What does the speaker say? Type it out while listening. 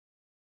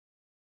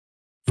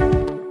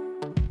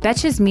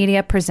Betches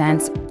Media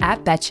presents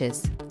At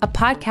Betches, a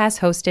podcast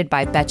hosted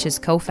by Betches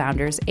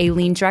co-founders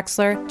Aileen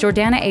Drexler,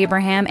 Jordana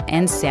Abraham,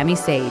 and Sammy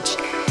Sage.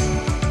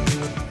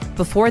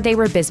 Before they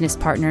were business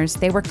partners,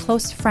 they were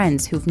close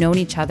friends who've known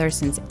each other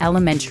since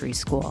elementary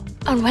school.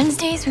 On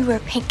Wednesdays, we wear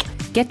pink.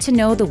 Get to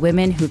know the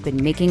women who've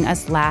been making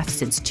us laugh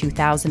since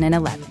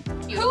 2011.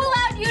 Who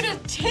allowed you to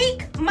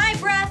take my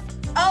breath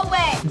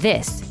away?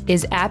 This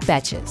is At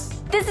Betches.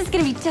 This is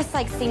going to be just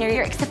like senior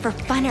year, except for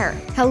funner.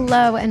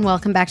 Hello, and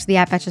welcome back to the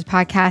At Betches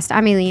podcast.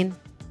 I'm Aileen.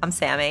 I'm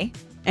Sammy.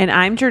 And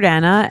I'm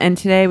Jordana, and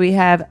today we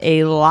have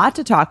a lot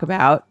to talk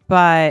about.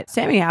 But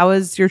Sammy, how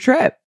was your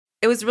trip?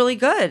 It was really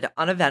good,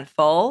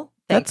 uneventful.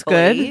 That's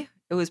thankfully. good.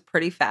 It was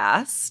pretty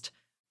fast.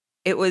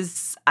 It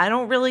was, I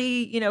don't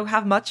really,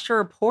 have much to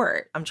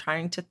report. I'm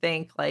trying to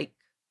think like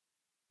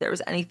there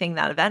was anything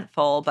that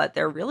eventful, but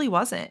there really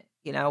wasn't.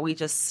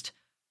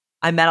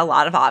 I met a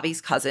lot of Avi's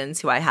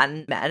cousins who I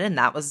hadn't met, and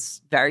that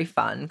was very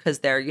fun because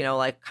they're,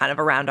 like kind of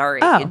around our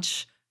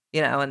age,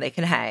 and they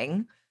can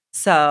hang.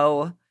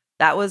 So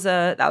that was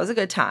a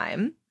good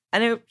time.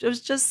 And it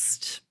was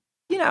just,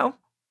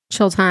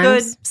 Chill times.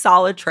 good,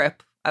 solid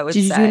trip, I would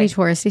say. Did you do any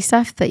touristy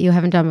stuff that you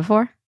haven't done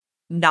before?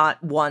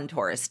 Not one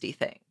touristy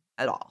thing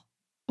at all.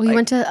 Well, you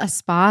went to a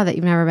spa that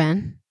you've never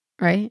been,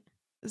 right?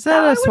 Is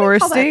that a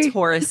touristy?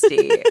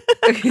 Touristy.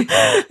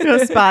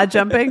 Spa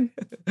jumping?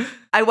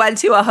 I went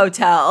to a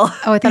hotel.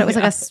 Oh, I thought it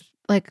was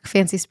like a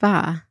fancy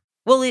spa.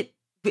 Well,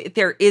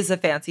 there is a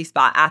fancy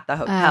spa at the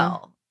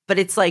hotel, but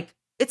it's like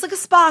a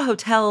spa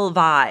hotel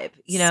vibe,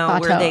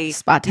 where they,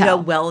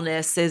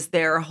 wellness is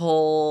their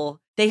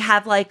whole. They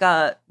have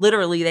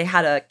they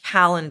had a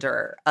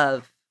calendar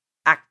of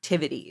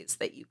activities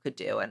that you could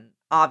do, and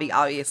Avi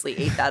obviously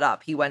ate that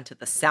up. He went to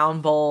the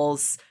sound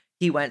bowls.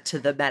 He went to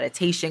the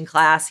meditation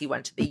class. He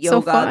went to the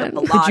yoga,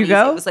 the Pilates. Did you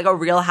go? It was like a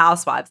Real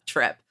Housewives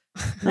trip.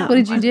 No, what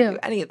did you I didn't do?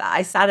 Any of that?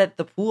 I sat at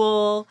the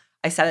pool.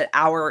 I sat at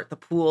the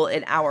pool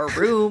in our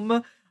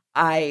room.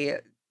 I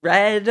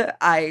read.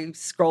 I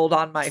scrolled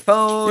on my phone.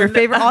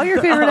 All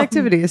your favorite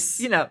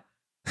activities.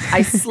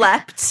 I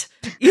slept.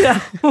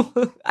 I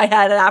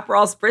had an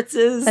Aperol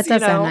spritzes. That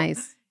does sound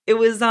nice. It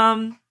was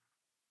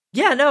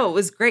it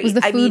was great. Was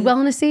the food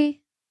wellnessy?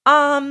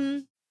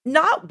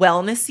 Not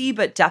wellnessy,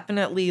 but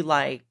definitely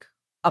like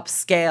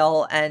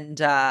upscale and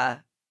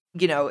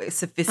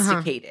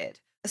sophisticated.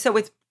 So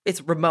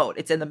it's remote.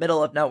 It's in the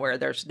middle of nowhere.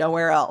 There's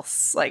nowhere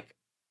else.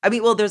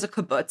 There's a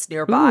kibbutz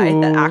nearby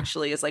that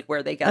actually is like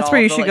where they get. That's all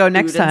where you the, should go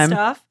next time.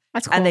 Stuff.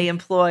 That's cool. And they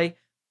employ.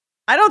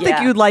 I don't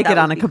think you'd like it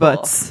on a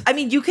kibbutz. Cool. I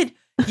mean, you could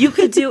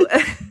do.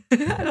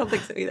 I don't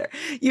think so either.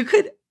 You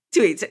could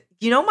do it.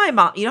 My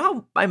mom. You know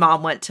how my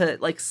mom went to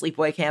like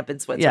sleepaway camp in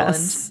Switzerland.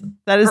 Yes,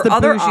 that is Her the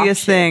other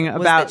bougiest thing option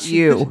was about that she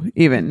you. could-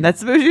 Even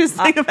that's the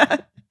bougiest thing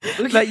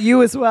about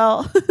you as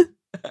well.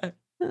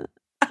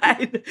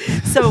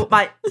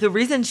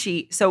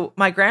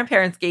 My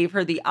grandparents gave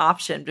her the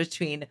option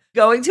between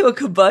going to a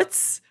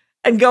kibbutz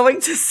and going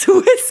to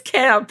Swiss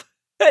camp.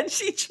 And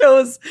she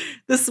chose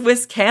the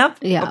Swiss camp.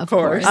 Yeah, of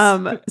course.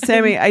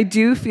 Sammy, I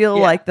do feel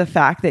like the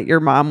fact that your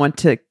mom went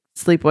to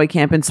sleepaway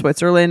camp in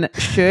Switzerland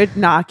should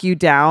knock you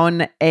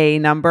down a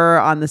number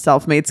on the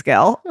self-made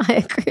scale. I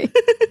agree.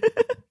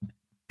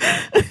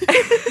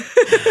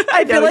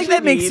 I feel like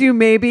that makes you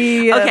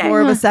maybe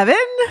more of a 7.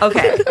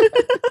 Okay.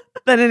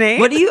 Than an 8.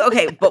 What do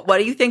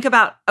you think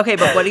about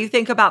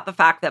the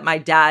fact that my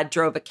dad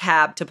drove a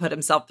cab to put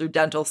himself through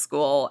dental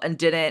school and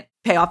didn't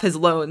pay off his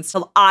loans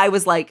till I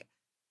was like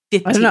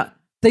 15? I don't know.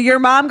 Your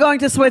mom going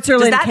to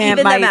Switzerland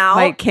camp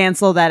might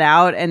cancel that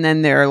out, and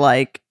then they're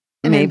like,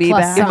 And maybe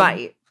plus It some.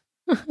 might.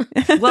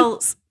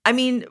 Well, I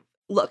mean,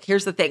 look,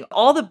 here's the thing.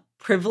 All the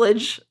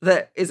privilege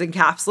that is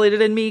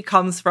encapsulated in me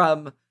comes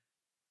from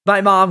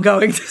my mom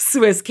going to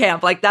Swiss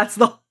camp. Like, that's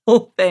the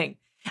whole thing.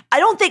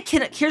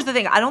 Here's the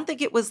thing. I don't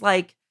think it was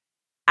like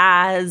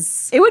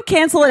as it would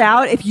cancel it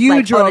out if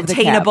you drove the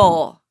cab.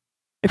 unattainable.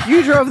 If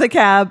you drove the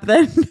cab,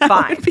 then that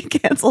Fine. would be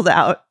canceled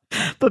out.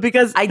 But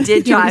because I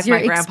did drive Your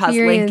my grandpa's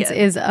experience Lincoln.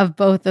 is of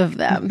both of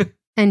them,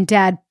 and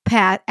Dad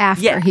Pat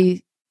after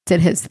he did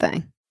his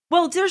thing.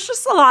 Well, there's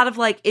just a lot of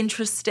like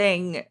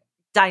interesting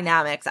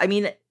dynamics. I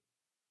mean,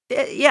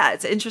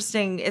 it's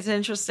interesting. It's an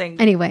interesting.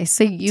 Anyway,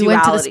 so you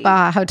went to the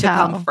spa to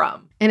hotel come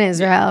from. in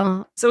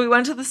Israel. So we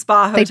went to the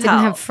spa hotel. They didn't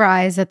have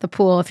fries at the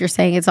pool. If you're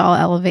saying it's all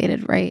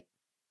elevated, right?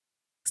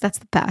 'Cause that's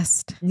the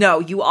best. No,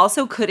 you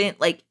also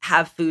couldn't like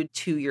have food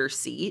to your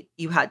seat.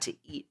 You had to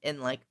eat in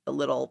like the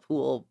little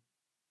pool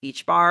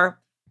beach bar.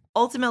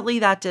 Ultimately,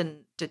 that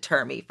didn't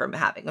deter me from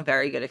having a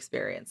very good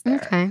experience there.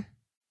 Okay.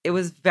 It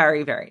was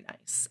very, very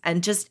nice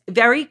and just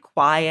very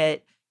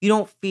quiet. You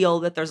don't feel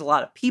that there's a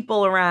lot of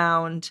people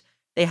around.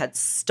 They had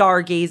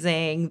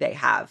stargazing. They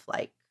have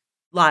like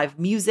live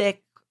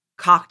music,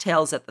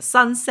 cocktails at the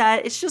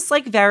sunset. It's just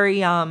like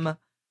very,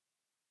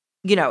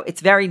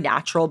 it's very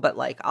natural, but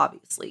like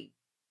obviously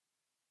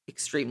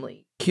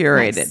extremely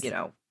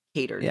curated,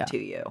 catered to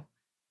you.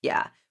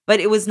 Yeah. But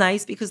it was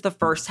nice because the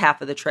first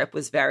half of the trip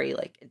was very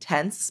like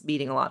intense,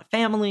 meeting a lot of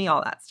family,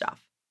 all that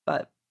stuff.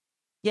 But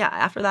yeah,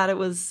 after that it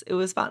was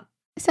fun.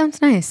 It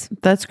sounds nice.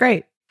 That's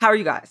great. How are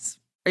you guys?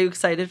 Are you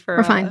excited for?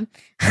 We're fine.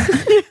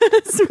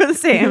 It's for the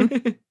same.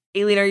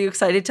 Aileen, are you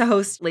excited to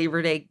host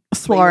Labor Day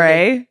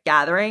Soiree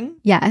gathering?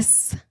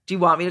 Yes. Do you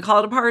want me to call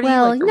it a party?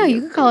 Well, Like, are no, we-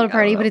 you can call it a I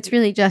party, don't but know. it's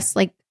really just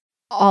like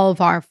all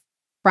of our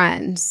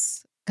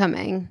friends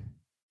coming.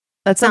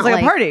 That sounds not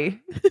like a like-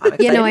 party. I'm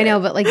Yeah, no, I excited. know,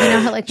 but like you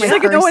know how like my She's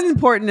like, first, no one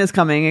important is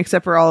coming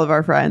except for all of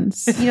our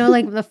friends. you know,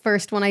 like the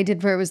first one I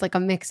did where it was like a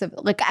mix of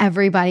like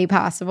everybody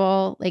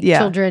possible, like Yeah.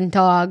 children,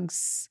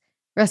 dogs,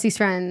 Rusty's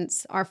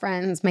friends, our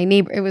friends, my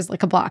neighbor. It was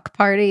like a block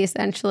party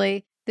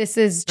essentially. This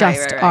is Right,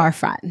 just right. our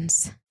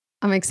friends.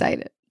 I'm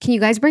excited. Can you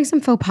guys bring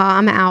some faux pas?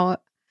 I'm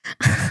out.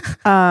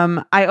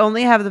 I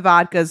only have the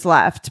vodkas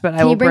left, but I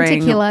Can will you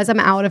bring tequilas? I'm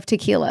out of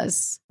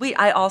tequilas. Wait,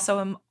 I also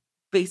am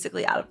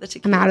basically out of the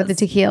tequilas. I'm out of the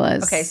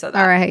tequilas. Okay, so all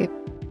that- right.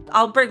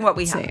 I'll bring what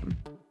we have. Same.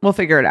 We'll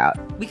figure it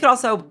out. We could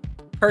also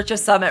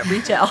purchase some at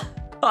retail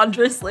on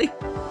Drizzly.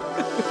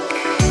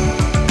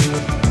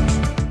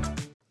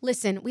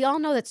 Listen, we all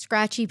know that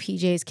scratchy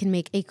PJs can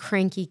make a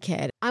cranky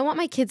kid. I want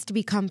my kids to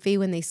be comfy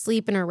when they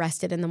sleep and are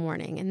rested in the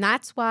morning, and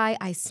that's why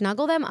I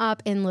snuggle them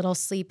up in Little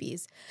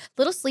Sleepies.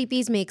 Little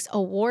Sleepies makes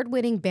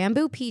award-winning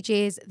bamboo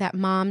PJs that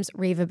moms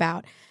rave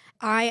about.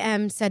 I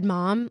am said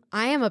mom.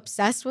 I am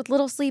obsessed with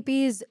Little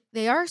Sleepies.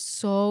 They are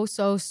so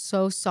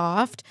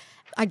soft.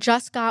 I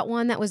just got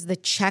one that was the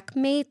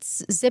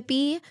Checkmates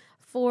Zippy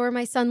for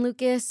my son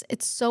Lucas.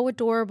 It's so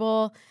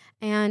adorable.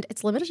 And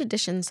it's limited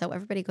edition, so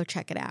everybody go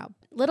check it out.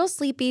 Little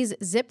Sleepy's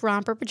Zip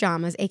Romper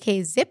Pajamas,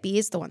 aka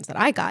Zippies, the ones that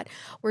I got,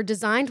 were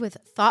designed with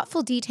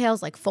thoughtful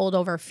details like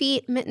fold-over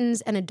feet,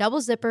 mittens, and a double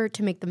zipper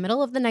to make the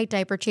middle-of-the-night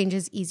diaper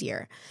changes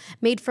easier.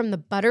 Made from the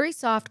buttery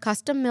soft,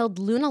 custom-milled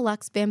Luna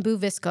Luxe bamboo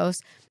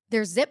viscose,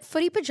 their zip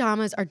footy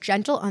pajamas are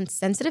gentle on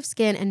sensitive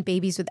skin and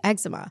babies with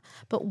eczema.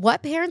 But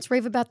what parents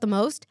rave about the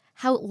most?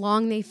 How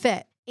long they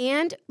fit.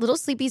 And Little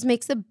Sleepies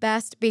makes the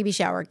best baby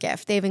shower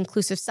gift. They have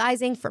inclusive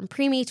sizing from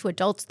preemie to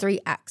adults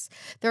 3X.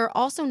 There are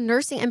also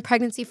nursing and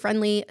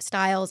pregnancy-friendly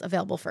styles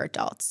available for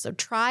adults. So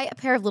try a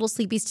pair of Little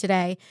Sleepies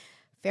today.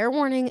 Fair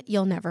warning,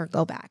 you'll never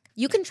go back.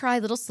 You can try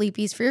Little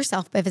Sleepies for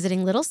yourself by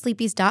visiting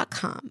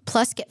littlesleepies.com.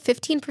 Plus, get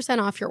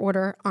 15% off your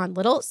order on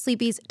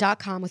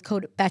littlesleepies.com with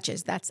code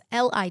BETCHES. That's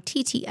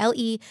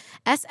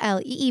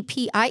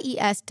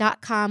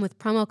LITTLESLEEPIES.com with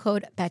promo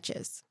code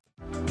BETCHES.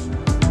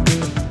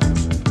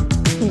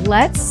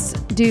 Let's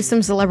do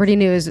some celebrity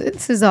news.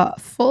 This is a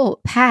full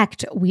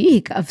packed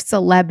week of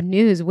celeb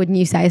news. Wouldn't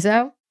you say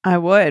so? I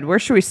would. Where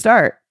should we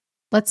start?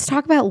 Let's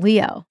talk about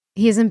Leo.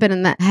 He hasn't been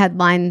in the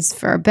headlines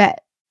for a bit.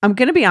 I'm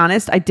going to be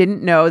honest. I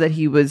didn't know that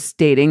he was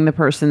dating the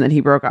person that he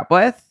broke up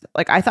with.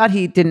 Like, I thought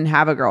he didn't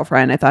have a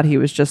girlfriend. I thought he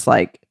was just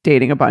like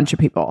dating a bunch of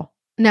people.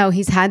 No,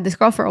 he's had this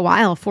girl for a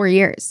while, 4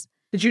 years.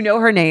 Did you know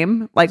her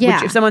name? Like,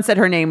 Yeah. if someone said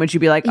her name, would you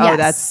be like, oh, Yes.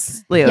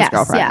 that's Leo's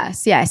girlfriend?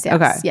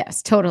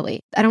 Yes,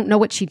 totally. I don't know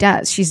what she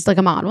does. She's like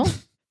a model.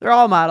 They're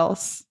all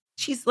models.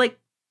 She's like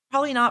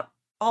probably not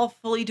all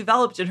fully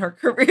developed in her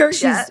career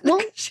yet. well-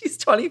 She's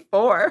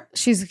 24.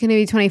 She's going to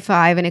be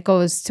 25, and it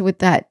goes to with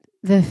that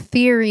the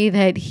theory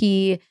that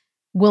he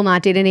will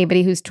not date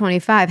anybody who's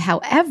 25.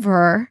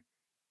 However,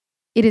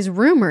 it is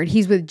rumored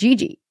he's with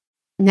Gigi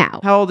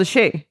now, How old is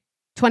she?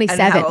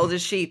 27. And how old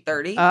is she?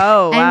 30?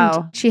 Oh, wow.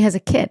 And she has a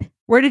kid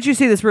Where did you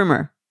see this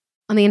rumor?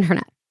 on the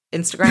internet.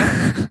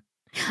 Instagram?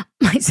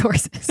 My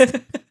sources,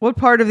 What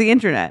part of the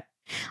internet?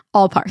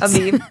 all parts. A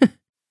meme?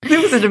 Who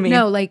was it a meme?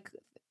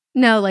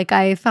 No, like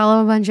I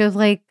follow a bunch of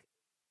like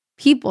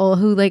people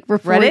who like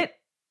report Reddit?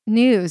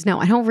 news.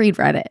 No, I don't read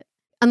Reddit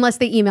unless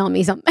they email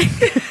me something.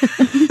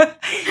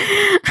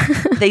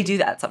 They do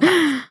that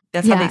sometimes.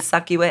 That's how Yeah. they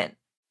suck you in.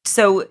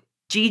 So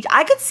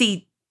I could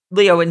see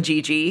Leo and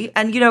Gigi,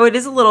 and it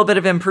is a little bit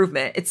of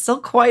improvement. It's still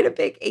quite a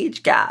big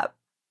age gap,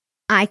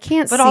 I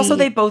can't but see also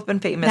they've both been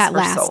famous that for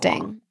so long.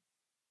 lasting.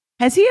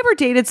 Has he ever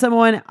dated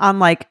someone on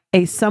like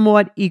a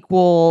somewhat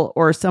equal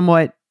or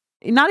somewhat,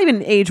 not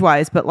even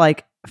age-wise, but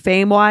like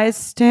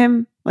fame-wise to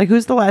him? Like,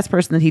 who's the last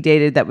person that he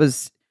dated that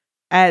was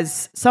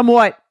as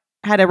somewhat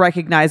had a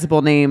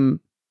recognizable name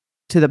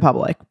to the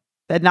public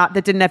that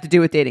didn't have to do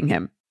with dating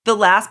him? The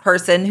last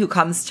person who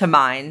comes to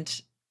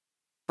mind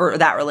for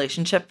that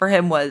relationship for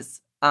him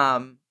was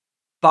Bar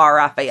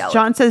Raffaele.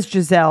 John says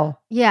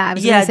Giselle. Yeah, I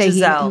was Yeah, going to say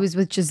Giselle. he was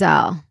with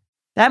Giselle.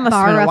 That must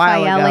Bar have been a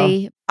while ago.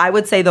 Raffaele, I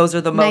would say those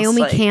are the most.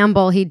 Naomi like,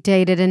 Campbell, he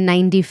dated in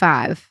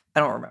 95. I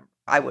don't remember.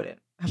 I wouldn't.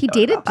 have He known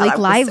dated about that. I Blake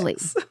was Lively.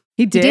 6.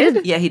 He did?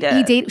 did? Yeah, he did.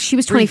 He dated. She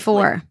was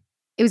 24.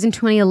 It was in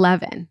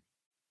 2011.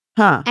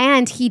 Huh.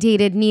 And he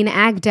dated Nina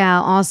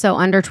Agdal, also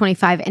under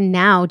 25. And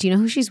now, do you know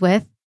who she's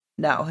with?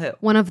 No, who?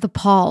 One of the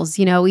Pauls,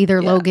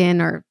 either Yeah.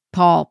 Logan or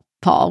Paul.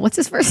 Paul, what's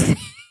his first name?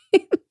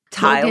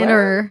 Tyler Logan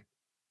or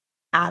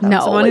Adam. No.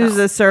 Someone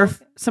who's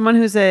someone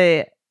who's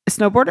a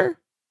snowboarder?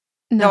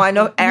 No, I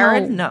know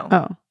Aaron. No,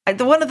 Oh.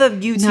 one of the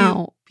YouTube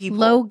No. people.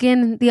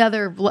 Logan, the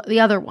other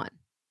one.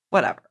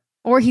 Whatever.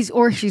 Or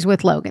she's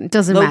with Logan.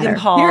 Doesn't Logan matter.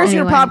 Paul. Here's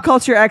your Anyway. pop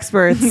culture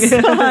experts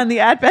on the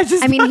At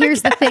Betches I mean,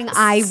 here's the thing. podcast.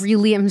 I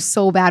really am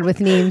so bad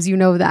with names. You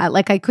know that.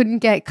 Like, I couldn't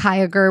get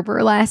Kaya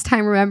Gerber last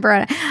time,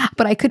 remember?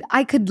 But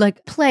I could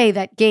like play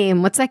that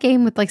game. What's that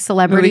game with like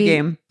celebrity? Movie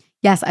game.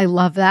 Yes, I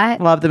love that.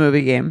 Love the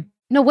movie Game.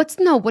 No,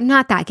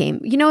 not that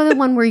game. You know the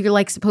one where you're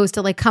like supposed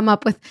to like come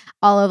up with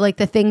all of like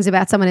the things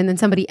about someone and then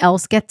somebody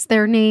else gets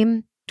their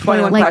name?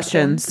 21 like,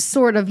 questions.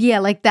 Sort of, yeah,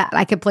 like that.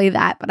 I could play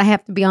that, but I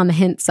have to be on the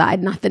hint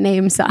side, not the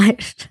name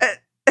side.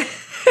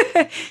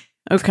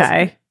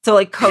 Okay. So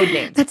like code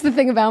names. That's the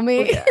thing about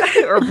me.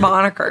 Or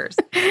monikers.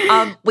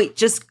 Wait,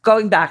 just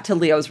going back to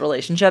Leo's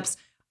relationships,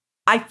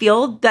 I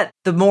feel that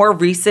the more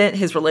recent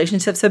his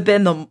relationships have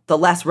been, the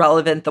less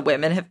relevant the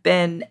women have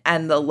been,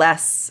 and the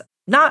less,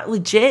 not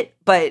legit,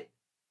 but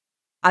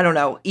I don't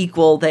know,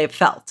 equal they've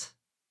felt.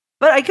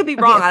 But I could be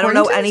wrong. I don't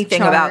know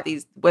anything about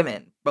these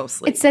women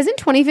mostly. It says in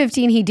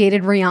 2015 he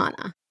dated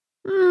Rihanna.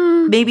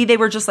 Maybe they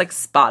were just like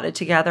spotted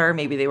together.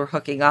 Maybe they were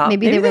hooking up.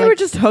 Maybe they were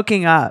just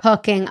hooking up.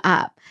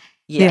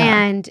 Yeah.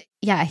 And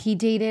yeah, he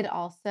dated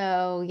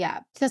also,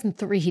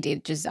 2003 he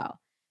dated Giselle.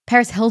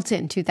 Paris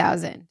Hilton,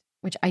 2000,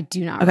 which I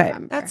do not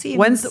remember. That's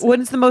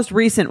when's the most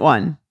recent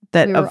one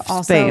that we of were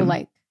also fame?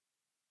 like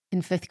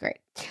in 5th grade.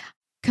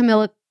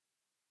 Camilla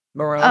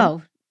Morone.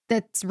 Oh,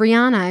 that's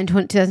Rihanna in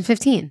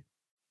 2015,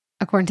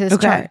 according to this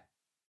chart.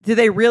 Did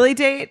they really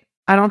date?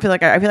 I don't feel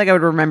like I feel like I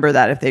would remember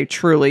that if they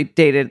truly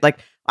dated. Like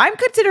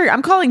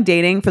I'm calling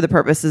dating for the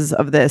purposes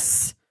of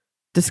this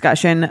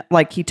discussion.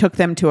 Like he took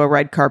them to a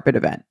red carpet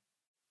event.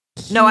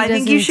 No, I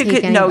think you should.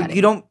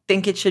 You don't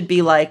think it should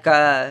be like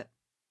a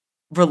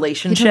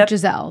relationship. He took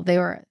Giselle. They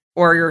were.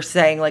 Or you're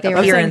saying like I'm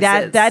appearances.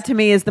 saying that to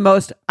me is the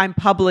most. I'm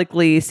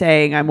publicly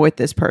saying I'm with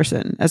this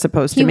person, as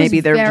opposed to maybe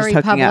they're just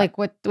hooking up.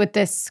 with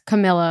this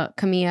Camilla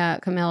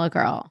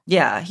girl.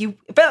 Yeah,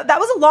 but that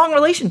was a long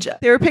relationship.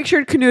 They were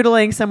pictured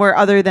canoodling somewhere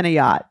other than a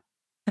yacht.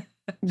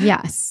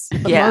 Yes,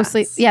 but yeah,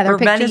 mostly. Yeah, their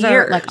for many pictures are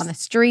years. like on the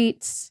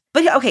streets.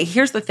 But okay,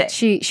 here's the thing.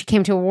 She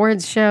came to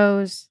awards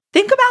shows.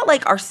 Think about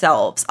like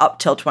ourselves up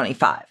till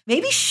 25.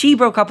 Maybe she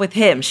broke up with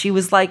him. She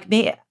was like,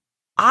 me,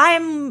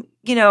 I'm,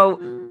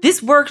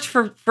 this worked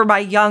for my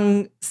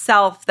young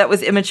self that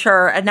was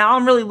immature. And now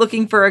I'm really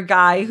looking for a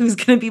guy who's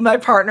going to be my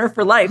partner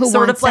for life. Who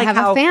sort wants of like to have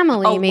how a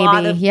family,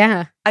 maybe.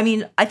 Yeah. I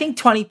mean, I think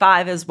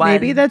 25 is when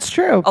maybe that's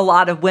true. A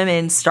lot of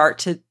women start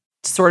to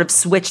sort of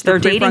switch their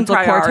dating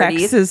priorities.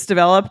 Cortex is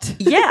developed.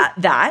 Yeah,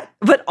 that.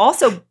 But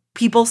also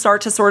people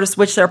start to sort of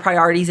switch their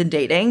priorities in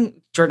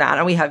dating.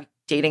 Jordana, we have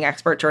dating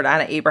expert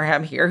Jordana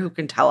Abraham here who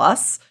can tell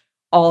us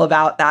all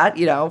about that,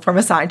 from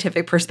a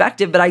scientific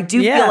perspective. But I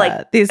do feel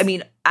like,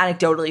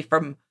 anecdotally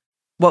from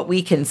what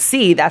we can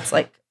see, that's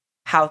like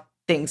how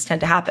things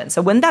tend to happen.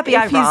 So wouldn't that be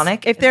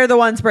ironic? If they're the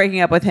ones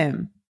breaking up with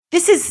him.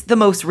 This is the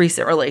most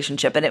recent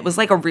relationship, and it was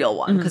like a real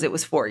one because it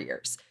was 4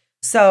 years.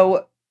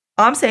 So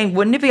I'm saying,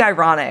 wouldn't it be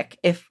ironic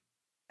if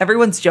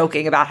everyone's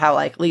joking about how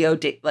like Leo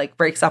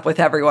breaks up with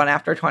everyone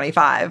after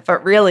 25,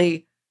 but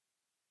really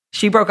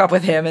she broke up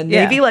with him, and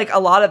maybe like a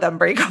lot of them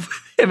break up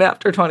with him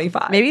after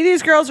 25. Maybe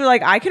these girls are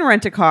like, I can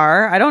rent a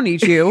car. I don't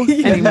need you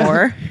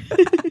anymore.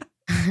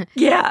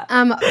 Yeah.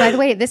 By the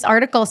way, this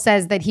article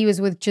says that he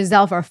was with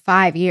Giselle for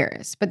 5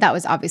 years, but that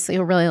was obviously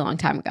a really long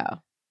time ago.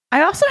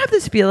 I also have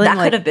this feeling that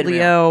like could have been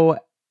Leo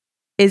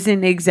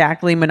isn't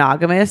exactly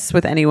monogamous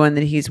with anyone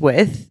that he's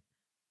with.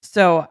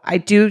 So I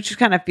do just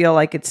kind of feel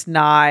like it's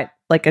not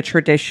like a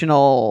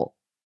traditional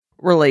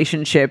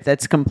relationship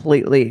that's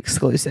completely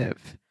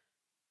exclusive.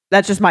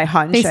 That's just my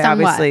hunch. Based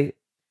on what?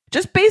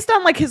 Just based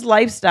on like his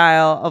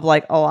lifestyle of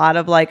like a lot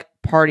of like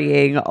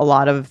partying, a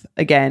lot of,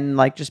 again,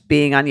 like just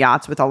being on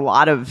yachts with a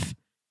lot of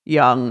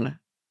young,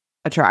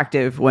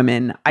 attractive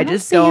women. I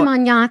just see him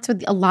on yachts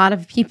with a lot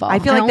of people. I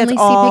feel like that's only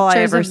all see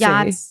I pictures ever of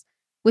yachts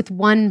with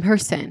one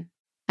person.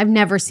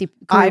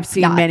 I've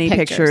seen many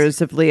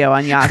pictures of Leo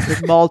on yachts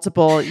with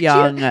multiple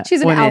young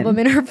She's an women. album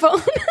in her phone.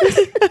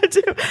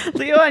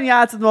 Leo on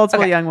yachts with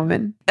multiple young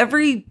women.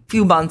 Every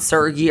few months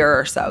or a year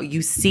or so,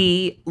 you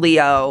see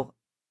Leo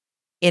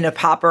in a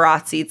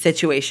paparazzi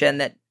situation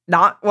that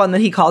not one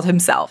that he called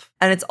himself.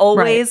 And it's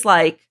always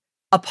like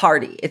a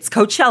party. It's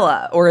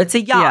Coachella, or it's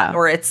a yacht,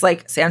 or it's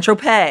like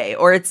Saint-Tropez,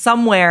 or it's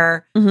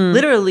somewhere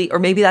literally, or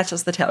maybe that's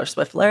just the Taylor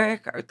Swift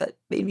lyric or that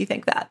made me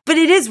think that. But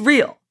it is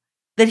real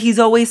that he's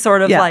always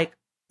sort of like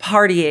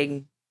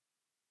partying.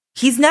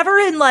 He's never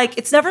in like,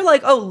 it's never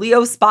like, oh,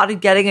 Leo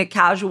spotted getting a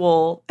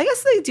casual. I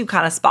guess they do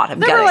kind of spot him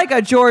never getting. Like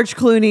a George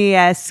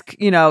Clooney-esque,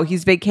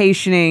 he's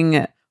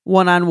vacationing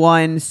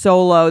one-on-one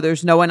solo.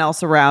 There's no one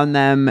else around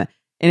them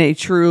in a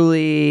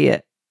truly,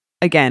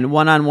 again,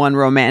 one-on-one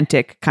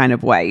romantic kind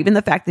of way. Even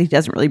the fact that he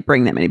doesn't really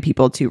bring that many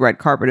people to red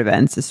carpet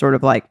events is sort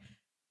of like,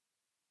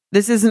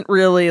 this isn't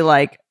really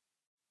like,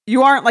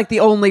 you aren't like the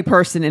only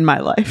person in my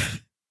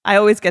life. I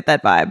always get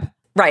that vibe.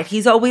 Right.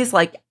 He's always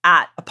like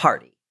at a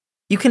party.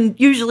 You can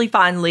usually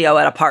find Leo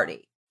at a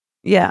party.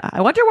 Yeah.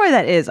 I wonder why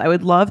that is. I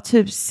would love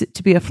to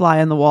be a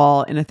fly on the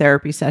wall in a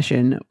therapy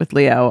session with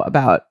Leo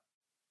about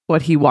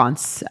what he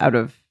wants out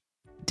of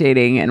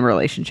dating and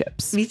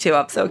relationships. Me too.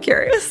 I'm so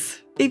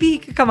curious. Maybe he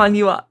could come on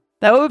You Up.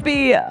 That would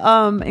be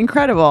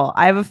incredible.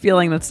 I have a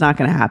feeling that's not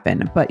going to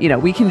happen, but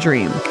we can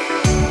dream.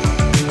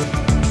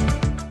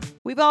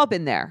 We've all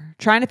been there,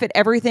 trying to fit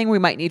everything we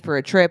might need for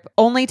a trip,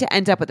 only to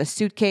end up with a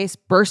suitcase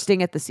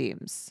bursting at the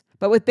seams.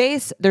 But with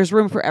Base, there's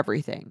room for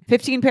everything.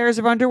 15 pairs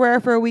of underwear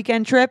for a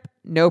weekend trip?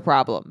 No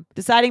problem.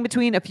 Deciding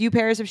between a few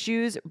pairs of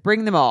shoes?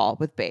 Bring them all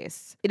with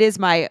Base. It is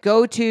my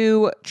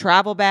go-to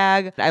travel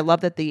bag. I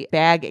love that the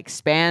bag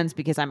expands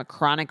because I'm a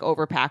chronic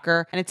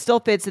overpacker and it still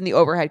fits in the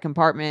overhead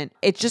compartment.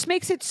 It just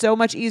makes it so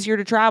much easier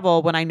to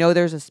travel when I know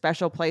there's a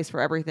special place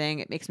for everything.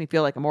 It makes me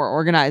feel like a more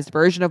organized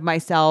version of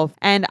myself.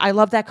 And I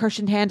love that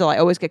cushioned handle. I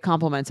always get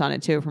compliments on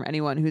it too from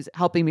anyone who's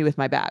helping me with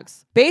my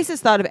bags. Base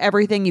has thought of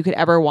everything you could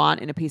ever want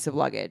in a piece of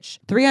luggage.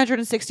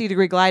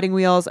 360-degree gliding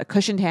wheels, a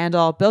cushioned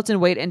handle,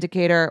 built-in weight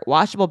indicator,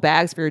 washable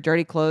bags for your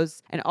dirty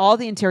clothes, and all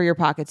the interior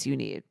pockets you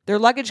need. Their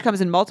luggage comes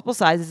in multiple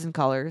sizes and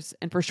colors,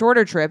 and for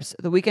shorter trips,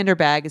 the Weekender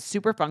bag is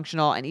super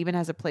functional and even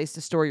has a place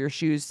to store your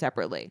shoes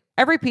separately.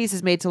 Every piece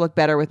is made to look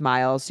better with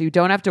miles, so you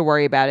don't have to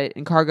worry about it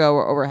in cargo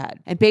or overhead.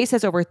 And Base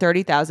has over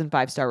 30,000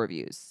 five-star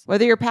reviews.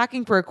 Whether you're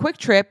packing for a quick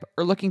trip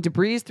or looking to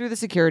breeze through the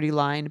security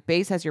line,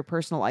 Base has your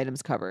personal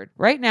items covered.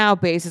 Right now,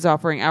 Base is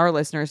offering our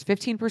listeners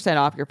 15%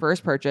 off your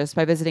first purchase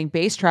by visiting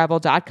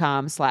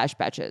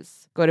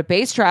basetravel.com/betches. Go to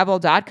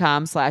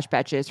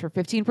basetravel.com/betches for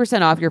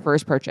 15% off your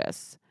first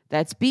purchase.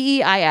 That's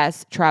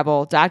BEIS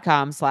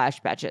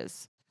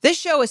travel.com/betches. This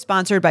show is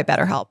sponsored by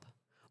BetterHelp.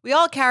 We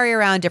all carry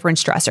around different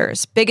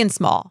stressors, big and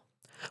small.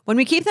 When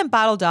we keep them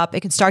bottled up,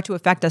 it can start to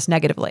affect us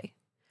negatively.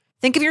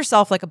 Think of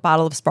yourself like a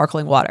bottle of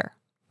sparkling water.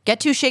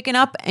 Get too shaken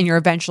up and you're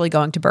eventually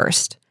going to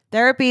burst.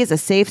 Therapy is a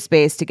safe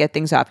space to get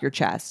things off your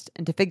chest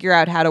and to figure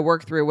out how to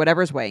work through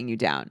whatever's weighing you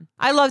down.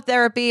 I love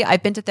therapy.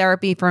 I've been to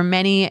therapy for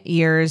many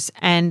years,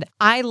 and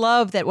I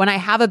love that when I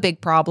have a big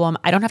problem,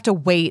 I don't have to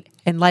wait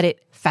and let it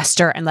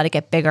fester and let it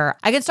get bigger.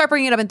 I can start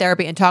bringing it up in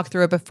therapy and talk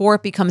through it before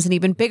it becomes an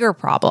even bigger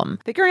problem.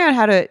 Figuring out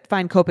how to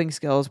find coping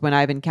skills when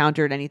I've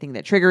encountered anything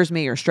that triggers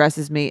me or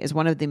stresses me is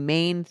one of the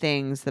main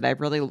things that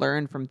I've really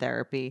learned from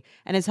therapy,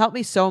 and it's helped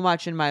me so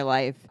much in my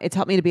life. It's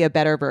helped me to be a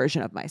better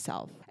version of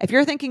myself. If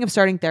you're thinking of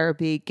starting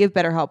therapy, give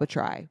BetterHelp a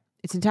try.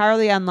 It's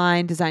entirely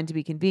online, designed to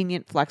be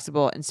convenient,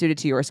 flexible, and suited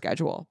to your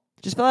schedule.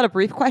 Just fill out a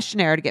brief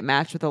questionnaire to get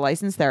matched with a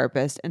licensed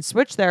therapist and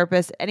switch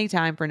therapists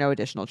anytime for no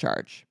additional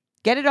charge.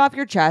 Get it off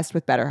your chest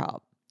with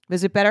BetterHelp.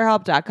 Visit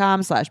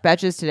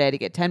BetterHelp.com/betches today to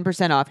get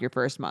 10% off your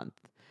first month.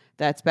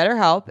 That's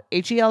BetterHelp,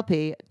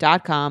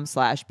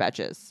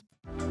 HELP.com/betches.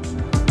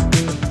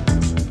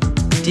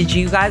 Did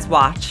you guys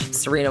watch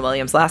Serena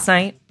Williams last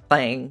night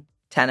playing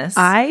tennis?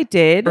 I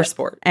did. Or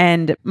sport.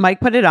 And Mike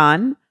put it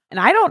on. And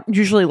I don't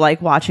usually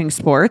like watching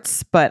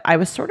sports, but I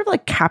was sort of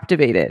like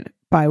captivated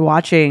by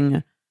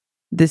watching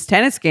this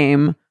tennis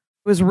game.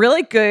 It was a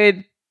really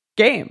good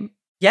game.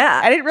 Yeah.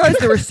 I didn't realize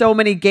there were so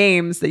many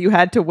games that you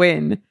had to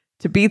win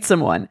to beat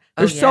someone.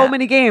 There's so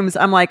many games.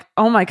 I'm like,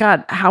 oh my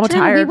God, how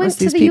tired was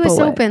these people? We went to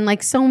the US Open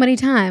like so many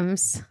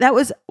times. That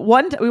was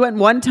we went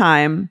one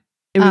time.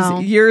 It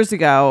was years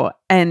ago.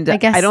 And I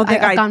guess I don't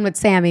think I've gone with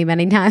Sammy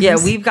many times. Yeah,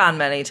 we've gone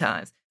many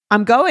times.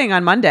 I'm going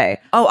on Monday.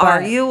 Oh,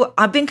 are you?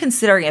 I've been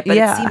considering it, but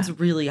it seems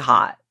really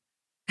hot.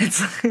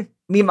 It's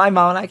me, my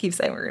mom, and I keep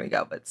saying we're going to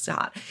go, but it's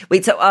hot.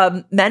 Wait,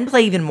 so men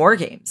play even more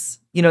games.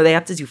 You know, they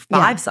have to do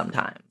 5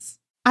 sometimes.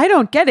 I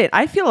don't get it.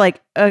 I feel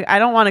like I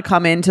don't want to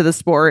come into the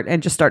sport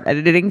and just start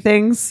editing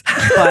things.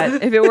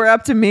 But if it were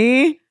up to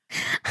me,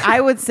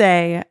 I would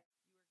say,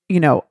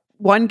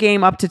 1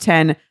 game up to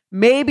 10,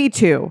 maybe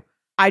 2.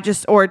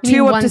 Or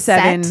 2 up to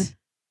 7. Set?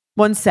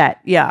 1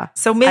 set. Yeah.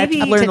 So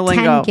maybe I learn the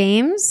lingo. 10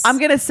 games. I'm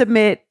going to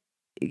submit.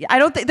 I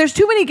don't think there's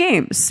too many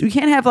games. We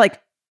can't have what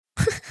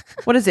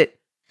is it?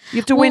 You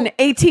have to win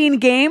 18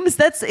 games?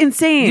 That's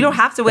insane. You don't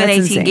have to win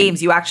 18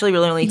 games. You actually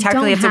really only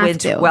technically have to win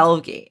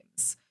 12 games.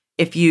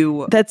 If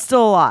you, that's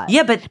still a lot.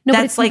 Yeah, but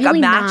that's but like really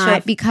a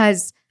match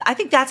because I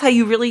think that's how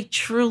you really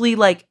truly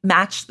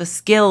match the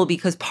skill,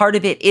 because part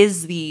of it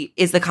is the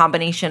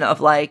combination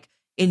of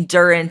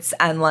endurance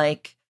and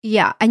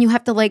and you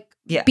have to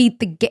beat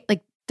the game.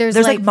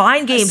 There's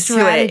mind games to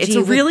it. It's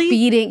a really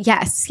beating.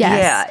 Yes.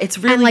 Yeah, it's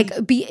really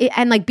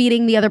and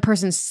beating the other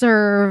person's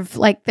serve.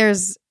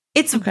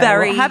 It's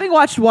very having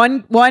watched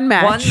one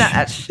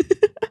match.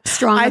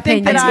 Strong I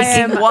think opinion. that I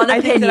am one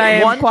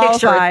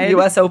picture at the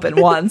US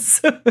Open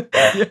once.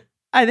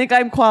 I think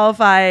I'm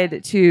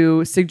qualified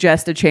to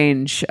suggest a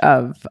change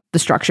of the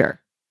structure.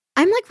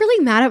 I'm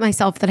really mad at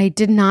myself that I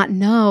did not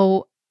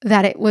know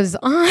that it was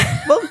on.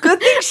 Well, good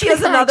thing she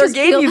has another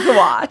game you can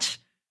watch.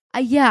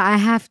 I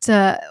have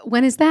to.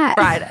 When is that?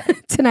 Friday.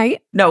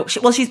 Tonight? No,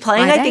 she's playing,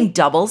 Friday? I think,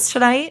 doubles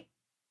tonight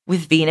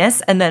with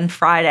Venus. And then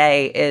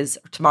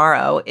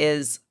tomorrow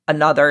is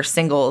another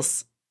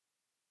singles.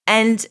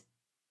 And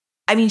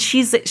I mean,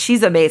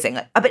 she's amazing.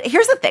 But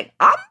here's the thing.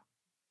 I'm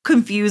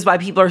confused why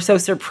people are so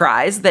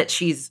surprised that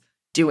she's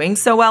doing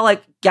so well.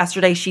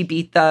 Yesterday, she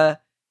beat the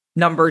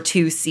number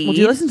 2 seed. Well,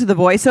 do you listen to the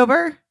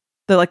voiceover?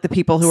 The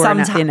people who are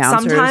the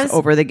announcers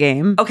over the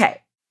game?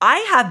 Okay. I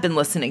have been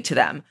listening to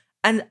them.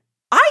 And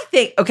I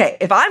think,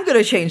 if I'm going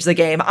to change the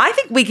game, I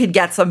think we could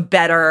get some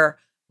better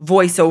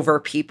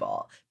voiceover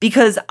people.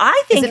 Because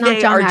I think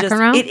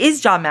it is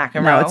John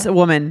McEnroe. No, it's a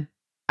woman.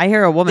 I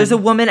hear a woman. There's a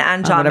woman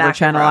and John on whatever McEnroe.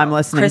 channel I'm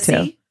listening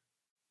to.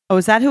 Oh,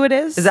 is that who it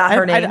is? Is that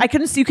her name? I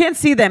couldn't. You can't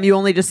see them. You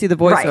only just see the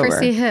voiceover.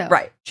 Chrissy who?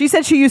 Right. She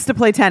said she used to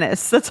play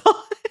tennis. That's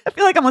all. I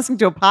feel like I'm listening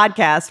to a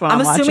podcast when I'm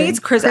assuming watching. it's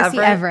Chris Chrissy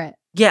Everett.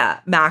 Yeah,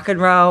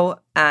 McEnroe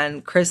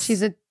and Chris.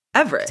 She's a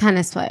Everett.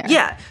 tennis player.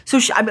 Yeah. So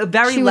I'm a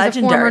very she was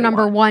legendary a former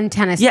number one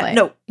tennis player. Yeah,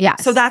 no. Yeah.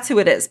 So that's who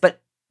it is.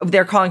 But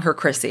they're calling her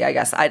Chrissy. I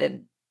guess I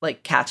didn't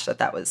catch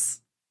that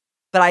was,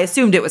 but I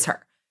assumed it was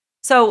her.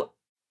 So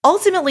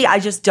ultimately, I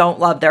just don't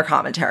love their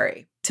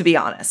commentary, to be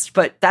honest.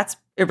 But that's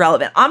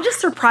irrelevant. I'm just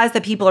surprised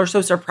that people are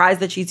so surprised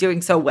that she's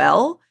doing so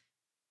well,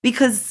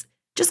 because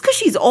just because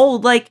she's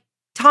old, like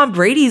Tom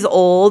Brady's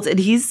old and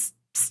he's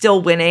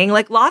still winning.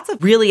 Like lots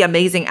of really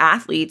amazing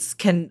athletes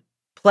can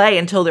play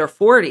until they're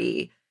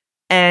 40.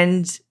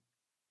 And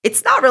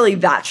it's not really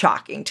that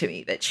shocking to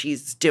me that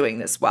she's doing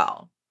this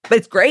well. But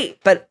it's great,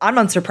 but I'm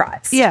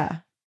unsurprised. Yeah.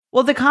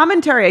 Well, the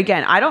commentary,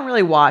 again, I don't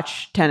really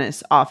watch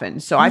tennis often.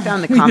 So I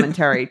found the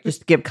commentary,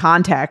 just to give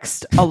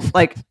context,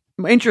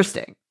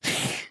 interesting.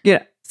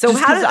 Yeah. So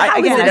how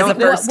is it as a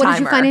first what did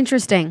you timer? find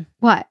interesting?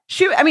 What?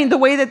 The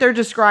way that they're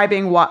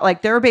describing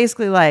they're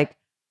basically like,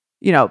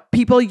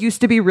 people used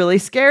to be really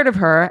scared of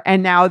her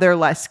and now they're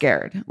less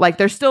scared. Like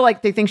they're still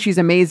like, they think she's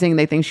amazing.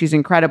 They think she's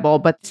incredible,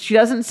 but she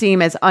doesn't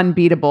seem as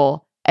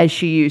unbeatable as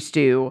she used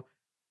to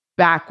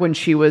back when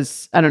she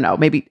was, I don't know,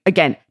 maybe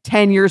again,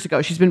 10 years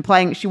ago. She's been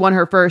playing. She won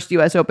her first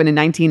US Open in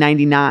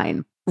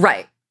 1999.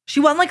 Right. She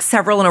won like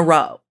several in a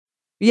row.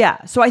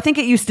 Yeah. So I think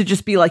it used to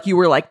just be like you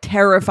were like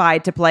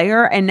terrified to play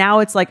her. And now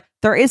it's like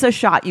there is a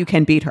shot you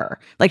can beat her.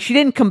 Like she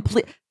didn't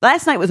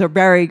last night was a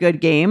very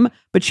good game,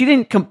 but she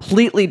didn't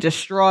completely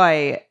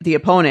destroy the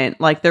opponent.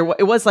 Like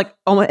it was like,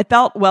 it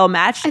felt well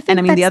matched. I think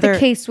and that's the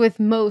case with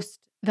most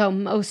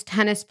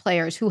tennis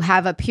players who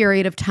have a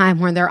period of time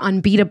where they're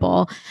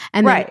unbeatable.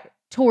 And then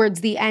towards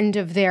the end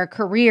of their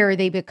career,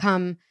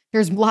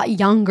 there's a lot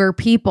younger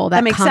people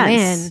that come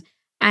in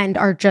and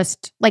are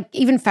just like,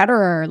 even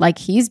Federer, like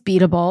he's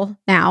beatable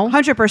now.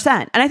 100%.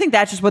 And I think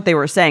that's just what they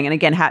were saying. And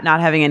again,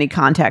 not having any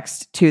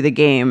context to the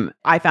game,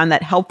 I found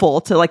that helpful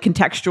to like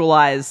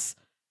contextualize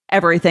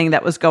everything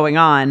that was going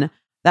on.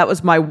 That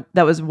was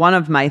one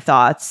of my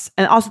thoughts.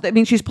 And also,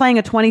 she's playing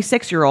a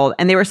 26-year-old,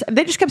 and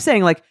they just kept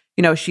saying like,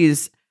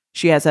 she's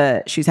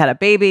had a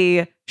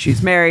baby,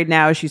 she's married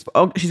now, she's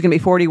going to be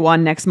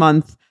 41 next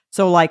month.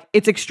 So like,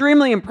 it's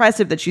extremely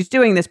impressive that she's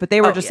doing this, but they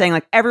were saying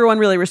like, everyone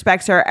really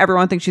respects her.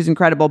 Everyone thinks she's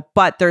incredible,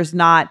 but there's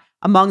not,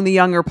 among the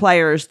younger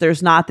players,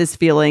 there's not this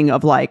feeling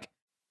of like,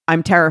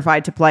 I'm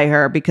terrified to play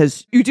her,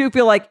 because you do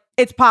feel like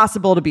it's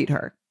possible to beat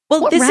her. Well,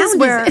 What this is round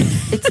where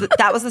is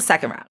that was the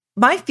second round.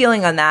 My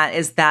feeling on that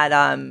is that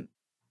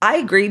I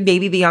agree,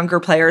 maybe the younger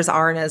players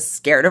aren't as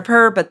scared of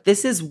her, but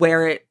this is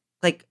where it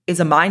like is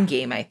a mind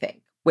game, I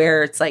think,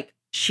 where it's like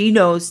she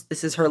knows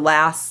this is her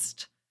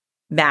last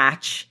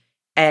match.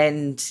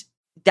 And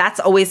that's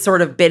always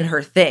sort of been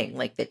her thing,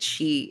 like that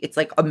it's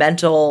like a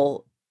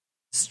mental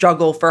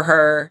struggle for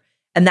her.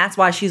 And that's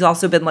why she's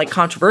also been like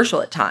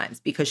controversial at times,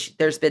 because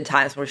there's been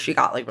times where she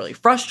got like really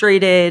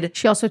frustrated.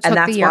 She also took and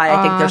that's the year why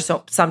I think there's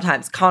off.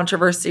 sometimes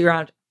controversy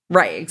around.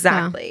 Right,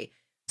 exactly. Yeah.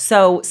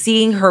 So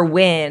seeing her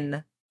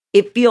win,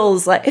 it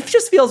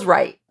just feels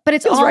right. But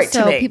it's feels also, right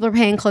to me. people are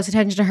paying close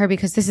attention to her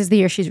because this is the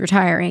year she's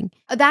retiring.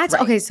 That's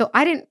Right. okay. So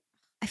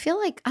I feel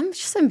like I'm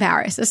just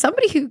embarrassed. As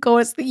somebody who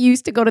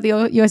used to go to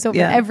the US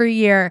Open every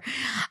year,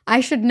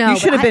 I should know. You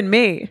should have been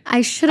me.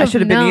 I should have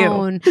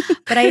known. Been you.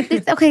 But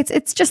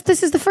it's just,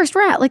 this is the first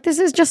round. Like this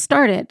has just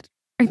started.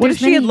 What if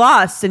she had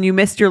lost and you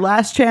missed your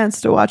last chance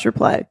to watch her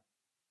play?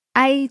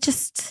 I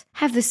just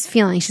have this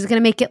feeling she's going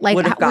to make it like,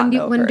 Would have when gotten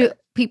do over it.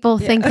 people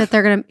think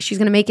that she's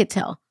going to make it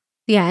till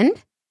the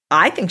end?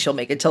 I think she'll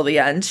make it till the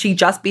end. She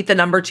just beat the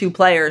number 2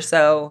 player,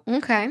 so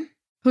Okay.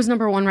 Who's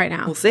number 1 right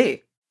now? we'll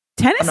see.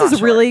 Tennis I'm is not a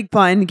sure. really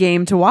fun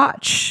game to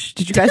watch.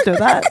 Did you guys know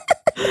that?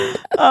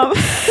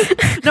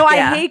 No,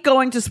 Yeah. I hate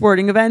going to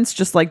sporting events,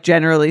 just like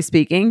generally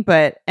speaking,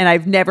 and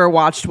I've never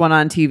watched one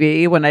on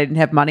TV when I didn't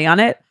have money on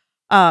it.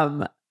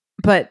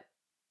 But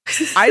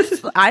it's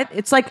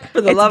like,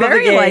 For the it's love of the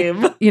very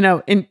game.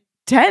 like,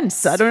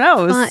 intense. I don't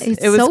know.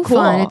 It's it was so cool.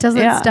 fun. It doesn't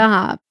Yeah.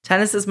 stop.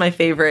 Tennis is my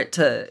favorite.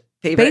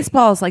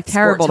 Baseball is like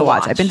terrible sport to to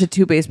watch. watch. I've been to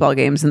 2 baseball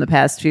games in the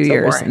past few So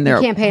years, boring. and they're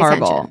You can't pay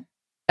horrible. attention.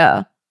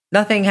 Yeah.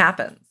 Nothing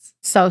happens.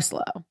 So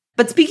slow.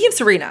 But speaking of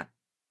Serena,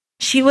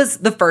 she was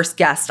the first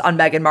guest on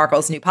Meghan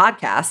Markle's new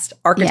podcast,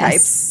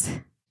 Archetypes. Yes.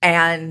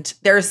 And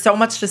there's so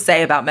much to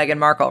say about Meghan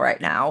Markle right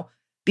now,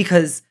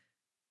 because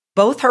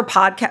both her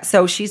podcast,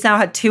 so she's now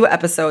had 2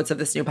 episodes of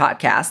this new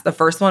podcast. The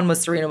first one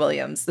was Serena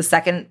Williams. The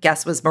second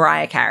guest was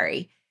Mariah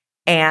Carey.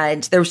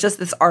 And there was just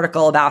this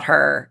article about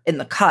her in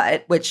The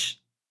Cut, which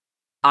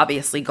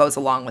obviously goes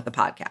along with the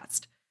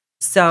podcast.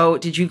 So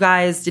did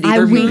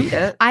either of you read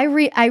it? I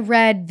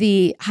read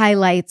the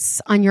highlights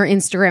on your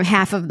Instagram,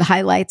 half of the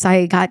highlights.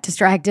 I got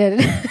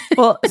distracted.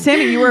 Well,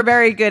 Sammy, you were a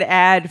very good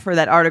ad for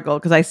that article,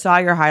 because I saw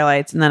your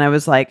highlights and then I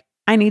was like,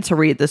 I need to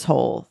read this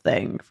whole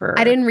thing for.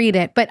 I didn't read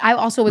it, but I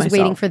also was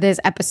waiting for this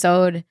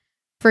episode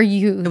for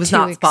you It was to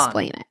not fun.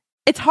 explain it.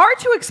 It's hard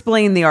to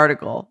explain the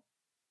article.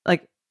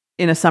 Like,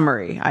 in a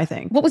summary, I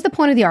think. What was the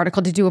point of the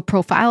article? To do a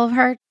profile of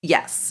her?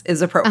 Yes,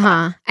 is a profile.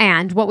 Uh-huh.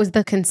 And what was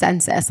the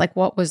consensus? Like,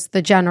 what was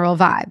the general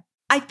vibe?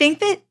 I think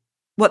that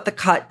what The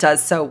Cut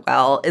does so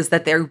well is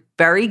that they're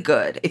very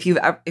good. If you've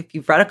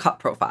read a Cut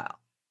profile,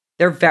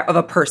 of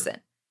a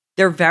person,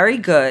 they're very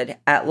good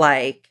at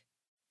like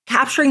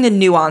capturing the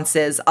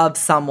nuances of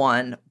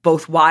someone,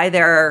 both why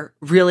they're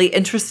really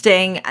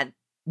interesting and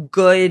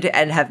good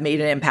and have made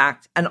an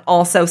impact, and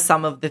also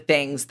some of the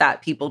things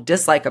that people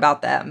dislike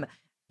about them,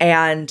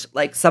 and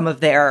like some of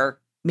their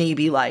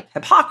maybe like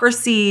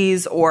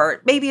hypocrisies,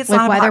 or maybe it's like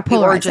not why they're or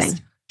polarizing,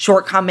 just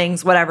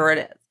shortcomings, whatever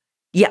it is.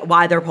 Yeah,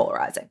 why they're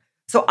polarizing.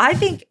 So I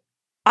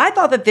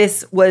thought that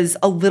this was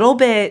a little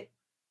bit,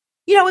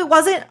 it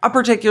wasn't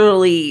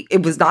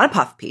it was not a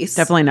puff piece.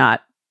 Definitely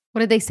not. What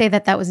did they say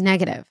that was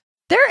negative?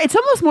 It's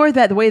almost more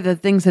that the way the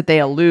things that they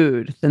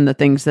allude than the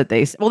things that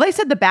they said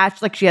the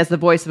Bachelor, like she has the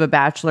voice of a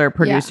Bachelor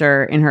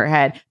producer in her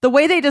head. The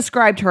way they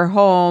described her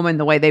home and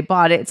the way they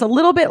bought it, it's a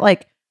little bit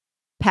like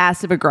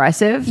passive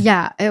aggressive.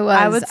 Yeah, it was.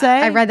 I would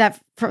say. I read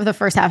that for the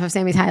first half of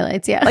Sammy's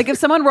highlights. Yeah. Like if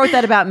someone wrote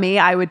that about me,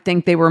 I would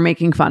think they were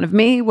making fun of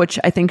me, which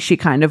I think she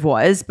kind of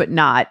was, but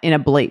not in a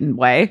blatant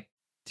way.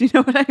 Do you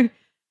know what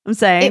I'm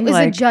saying? It was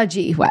a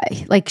judgy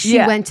way. Like she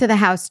went to the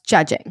house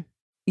judging.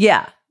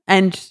 Yeah.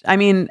 And I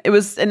mean, it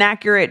was an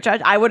accurate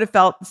judge. I would have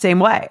felt the same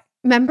way.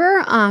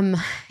 Remember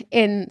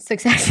in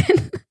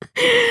Succession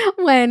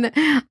when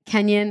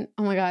Kenyon,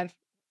 oh my God.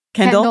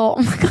 Kendall.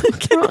 Oh my God,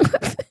 what's wrong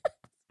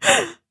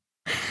with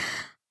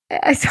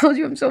I told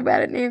you I'm so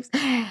bad at names.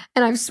 And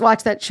I've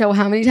watched that show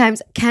how many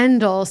times?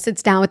 Kendall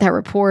sits down with that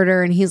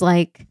reporter and he's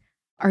like,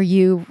 are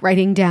you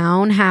writing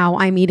down how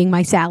I'm eating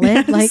my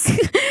salad? Yes.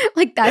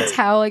 Like that's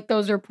how like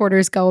those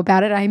reporters go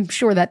about it. I'm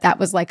sure that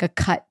was like a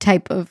cut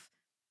type of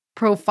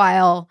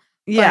profile.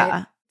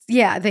 Yeah.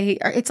 Yeah,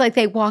 it's like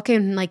they walk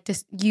in and like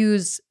just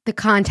use the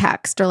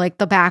context or like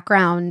the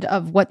background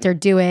of what they're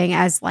doing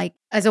as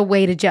a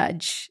way to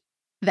judge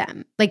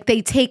them. Like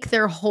they take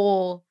their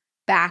whole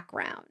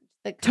background,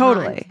 the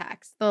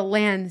context, the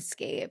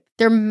landscape,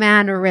 their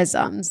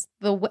mannerisms,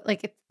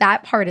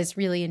 that part is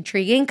really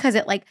intriguing because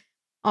it like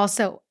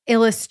also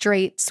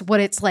illustrates what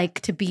it's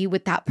like to be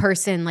with that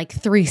person like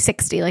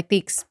 360, like the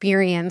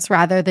experience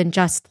rather than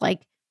just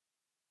like,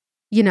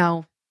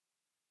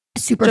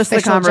 superficial just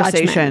the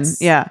conversation.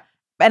 Judgments. Yeah.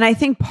 And I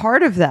think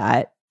part of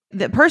that,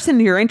 the person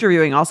you're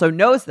interviewing also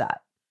knows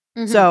that.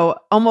 Mm-hmm. So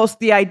almost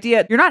the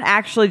idea, you're not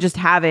actually just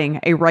having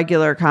a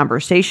regular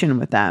conversation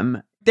with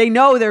them. They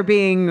know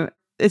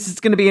this is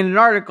going to be in an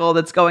article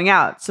that's going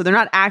out. So they're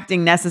not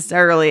acting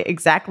necessarily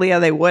exactly how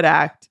they would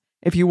act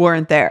if you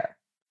weren't there.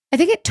 I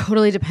think it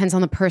totally depends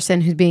on the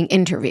person who's being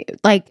interviewed.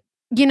 Like,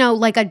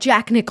 like a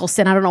Jack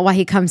Nicholson, I don't know why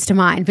he comes to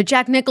mind, but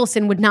Jack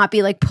Nicholson would not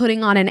be like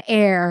putting on an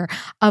air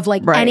of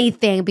like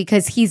anything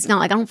because he's not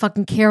like, I don't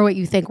fucking care what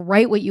you think,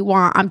 write what you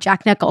want. I'm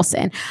Jack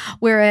Nicholson.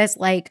 Whereas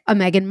like a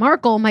Meghan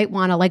Markle might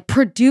want to like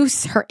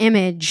produce her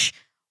image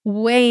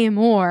way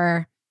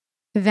more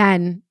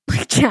than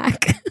like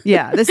Jack.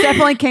 Yeah, this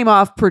definitely came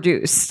off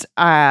produced,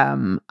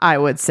 I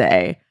would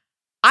say.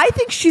 I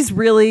think she's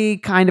really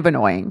kind of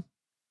annoying,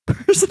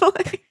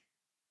 personally.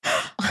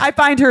 I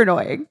find her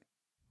annoying.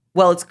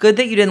 Well, it's good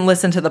that you didn't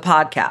listen to the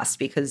podcast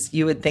because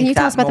you would think. Can you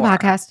tell us about the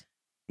podcast?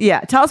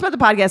 Yeah, tell us about the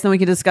podcast, and we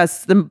can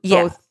discuss them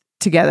both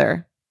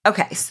together.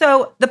 Okay,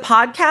 so the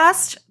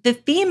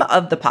theme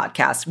of the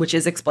podcast, which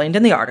is explained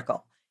in the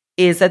article,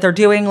 is that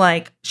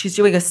she's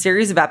doing a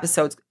series of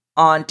episodes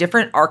on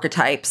different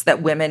archetypes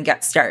that women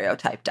get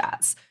stereotyped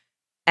as.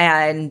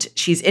 And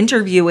she's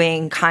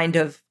interviewing kind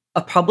of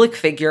a public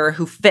figure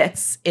who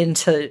fits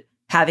into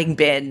having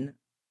been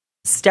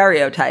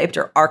stereotyped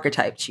or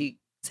archetyped, she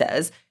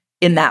says,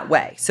 in that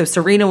way. So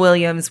Serena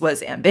Williams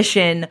was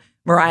ambition,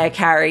 Mariah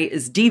Carey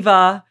is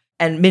diva,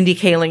 and Mindy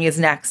Kaling is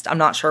next. I'm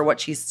not sure what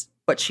she's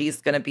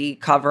going to be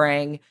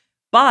covering.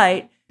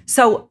 But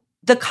so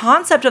the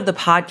concept of the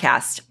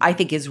podcast, I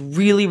think, is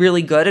really,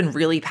 really good and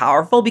really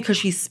powerful because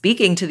she's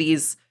speaking to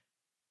these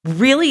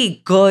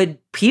really good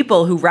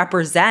people who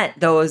represent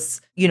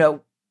those,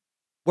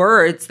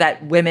 words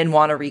that women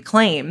want to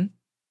reclaim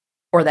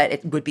or that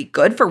it would be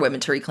good for women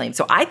to reclaim.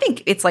 So I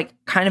think it's like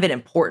kind of an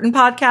important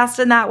podcast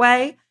in that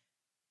way.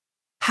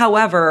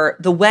 However,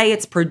 the way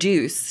it's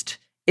produced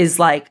is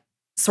like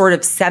sort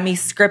of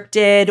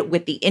semi-scripted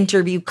with the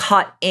interview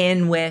cut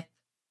in with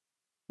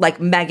like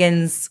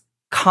Meghan's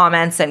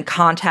comments and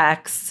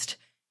context.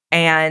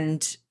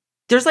 And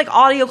there's like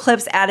audio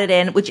clips added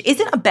in, which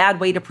isn't a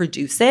bad way to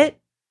produce it.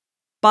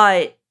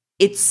 But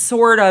it's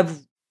sort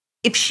of,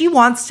 if she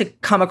wants to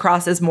come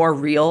across as more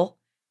real,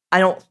 I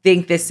don't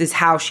think this is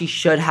how she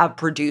should have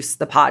produced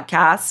the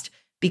podcast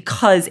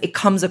because it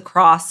comes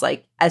across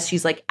like as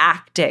she's like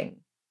acting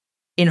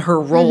in her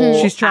role.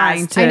 Mm-hmm. She's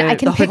trying to I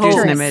can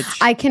picture an image.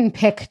 I can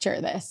picture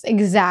this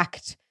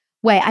exact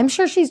way. I'm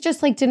sure she's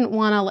just like didn't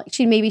want to like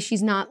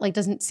she's not like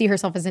doesn't see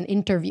herself as an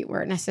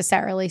interviewer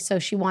necessarily, so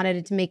she wanted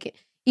it to make it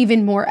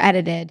even more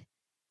edited.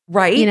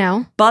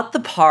 Right? But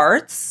the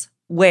parts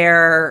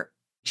where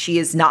she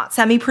is not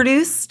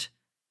semi-produced,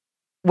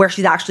 where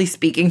she's actually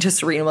speaking to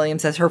Serena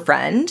Williams as her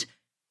friend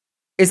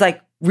is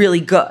like really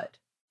good.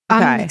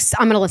 Okay.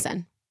 I'm going to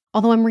listen.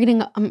 Although I'm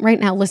right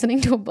now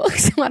listening to a book,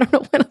 so I don't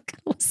know when I'm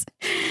going to listen.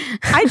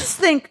 I just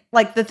think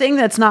like the thing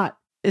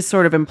is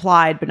sort of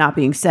implied but not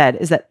being said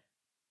is that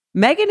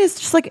Meghan is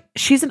just like,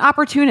 she's an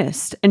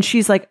opportunist and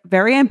she's like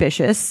very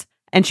ambitious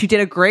and she did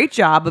a great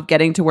job of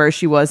getting to where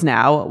she was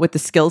now with the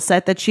skill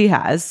set that she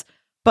has.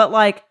 But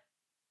like,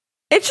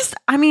 it's just,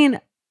 I mean,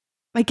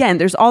 again,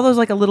 there's all those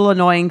like a little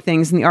annoying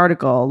things in the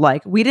article.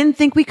 Like, we didn't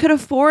think we could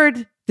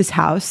afford this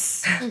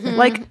house.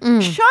 Like,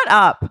 shut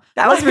up.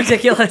 That was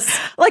ridiculous.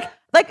 Like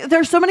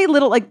there's so many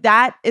little like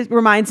that. It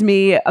reminds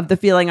me of the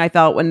feeling I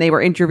felt when they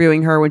were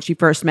interviewing her when she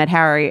first met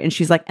Harry, and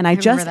she's like, and I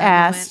just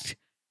asked,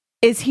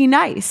 is he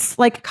nice?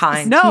 Like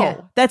kind? No,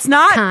 Yeah. that's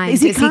not. Kind.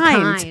 Is he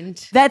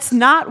kind? That's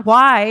not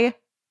why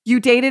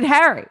you dated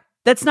Harry.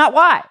 That's not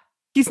why.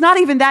 He's not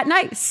even that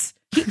nice.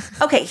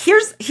 Okay,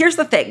 here's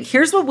the thing.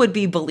 Here's what would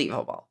be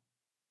believable.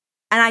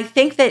 And I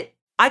think that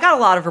I got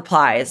a lot of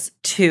replies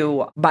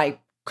to my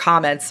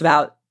comments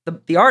about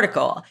the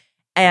article,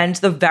 and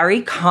the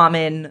very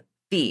common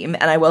theme,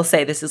 and I will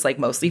say this is like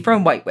mostly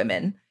from white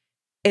women,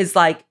 is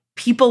like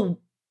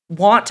people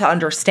want to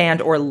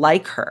understand or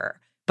like her,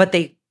 but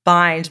they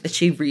find that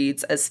she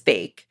reads as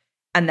fake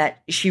and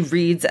that she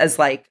reads as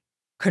like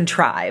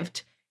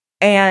contrived.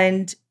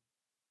 And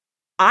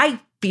I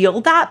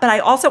feel that, but I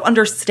also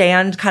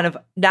understand kind of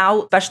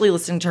now, especially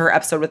listening to her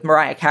episode with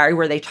Mariah Carey,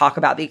 where they talk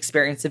about the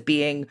experience of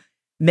being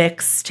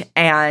mixed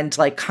and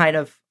like kind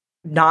of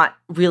not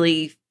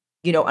really,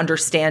 you know,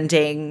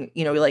 understanding,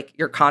 you know, like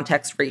your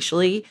context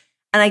racially.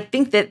 And I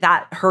think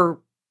that her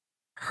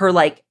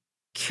like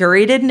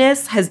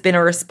curatedness has been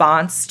a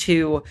response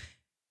to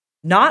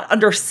not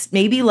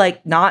maybe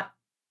like not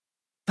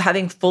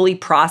having fully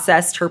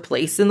processed her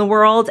place in the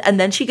world. And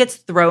then she gets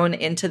thrown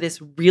into this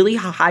really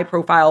high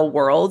profile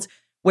world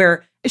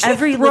where Is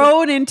she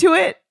thrown into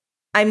it?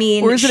 I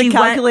mean, or is it a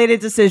calculated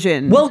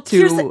decision? Well,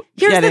 here's to the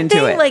get into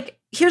thing. it? Like,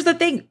 here's the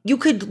thing. You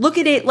could look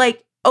at it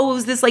like, oh, it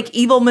was this like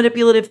evil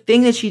manipulative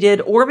thing that she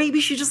did, or maybe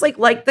she just like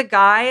liked the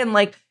guy and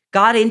like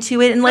got into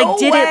it and like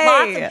did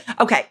it lots of,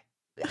 okay.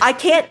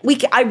 We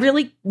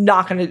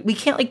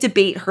can't like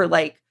debate her.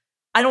 Like,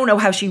 I don't know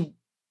how she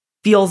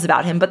feels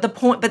about him, but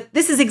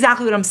this is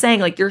exactly what I'm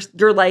saying. Like,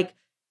 you're like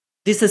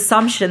this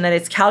assumption that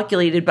it's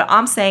calculated, but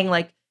I'm saying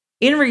like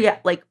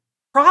like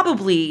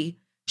probably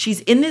she's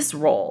in this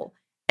role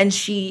and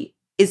she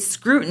is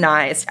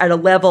scrutinized at a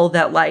level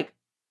that like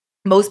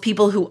most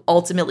people who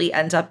ultimately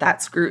end up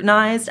that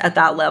scrutinized at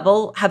that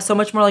level have so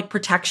much more like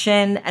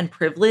protection and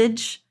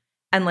privilege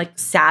and like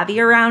savvy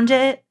around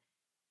it.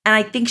 And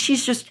I think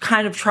she's just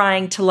kind of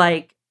trying to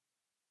like,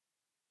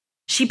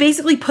 she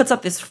basically puts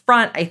up this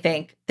front, I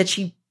think, that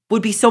she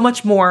would be so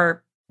much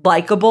more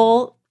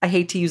likable. I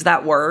hate to use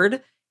that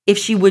word, if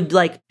she would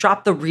like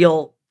drop the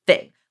real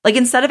thing. Like,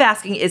 instead of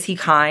asking, is he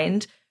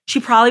kind? She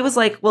probably was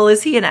like, well,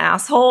 is he an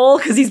asshole?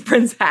 Because he's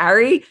Prince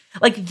Harry.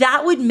 Like,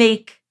 that would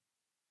make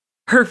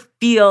her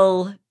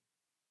feel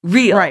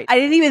real. Right. I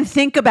didn't even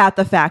think about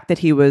the fact that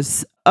he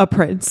was a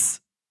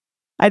prince.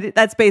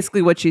 That's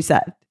basically what she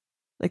said.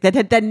 Like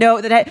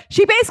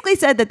she basically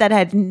said that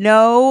had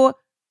no.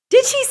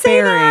 Did she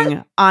say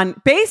bearing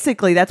on?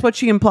 Basically, that's what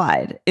she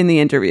implied in the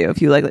interview.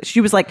 If you like,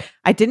 she was like,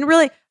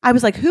 I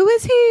was like, who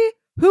is he?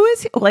 Who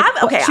is he? Like,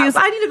 okay,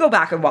 I need to go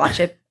back and watch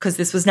it because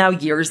this was now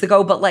years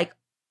ago. But like,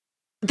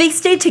 they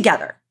stayed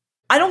together.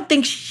 I don't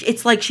think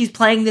it's like she's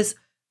playing this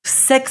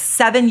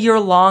 6-7 year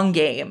long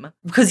game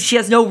because she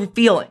has no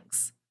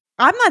feelings.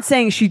 I'm not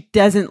saying she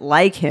doesn't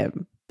like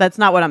him. That's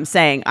not what I'm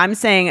saying. I'm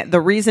saying the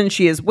reason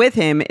she is with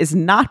him is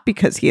not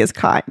because he is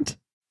kind.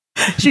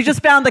 She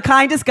just found the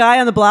kindest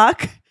guy on the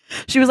block.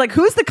 She was like,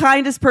 who's the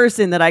kindest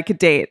person that I could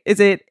date? Is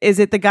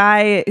it the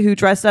guy who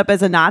dressed up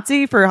as a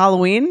Nazi for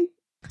Halloween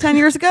 10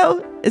 years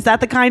ago? Is that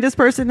the kindest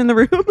person in the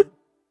room?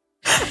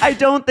 I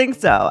don't think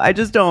so. I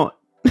just don't.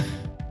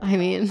 I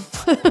mean,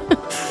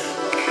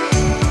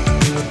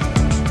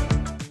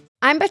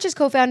 I'm Betches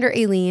co-founder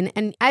Aileen,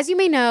 and as you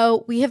may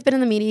know, we have been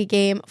in the media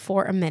game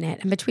for a minute.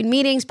 And between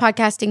meetings,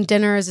 podcasting,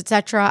 dinners,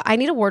 etc., I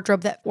need a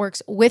wardrobe that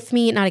works with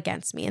me, not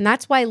against me. And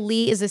that's why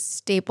Lee is a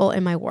staple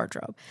in my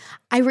wardrobe.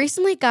 I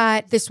recently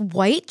got this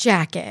white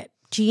jacket,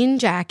 jean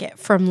jacket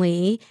from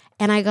Lee,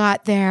 and I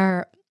got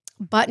their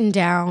button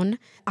down.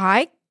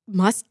 I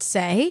must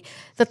say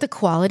that the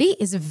quality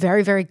is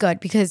very, very good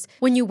because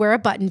when you wear a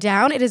button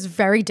down, it is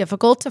very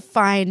difficult to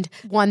find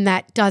one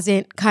that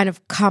doesn't kind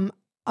of come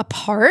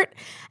apart.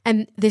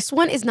 And this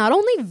one is not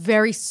only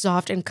very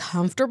soft and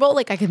comfortable,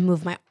 like I can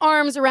move my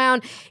arms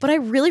around, but I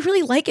really,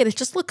 really like it. It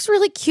just looks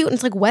really cute. And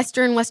it's like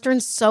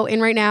Western's so in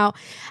right now.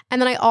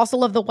 And then I also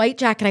love the white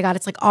jacket I got.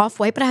 It's like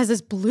off-white, but it has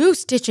this blue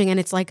stitching and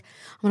it's like,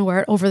 I'm going to wear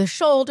it over the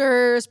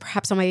shoulders,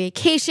 perhaps on my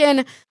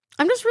vacation.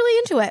 I'm just really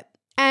into it.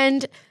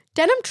 And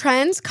Denim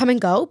trends come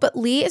and go, but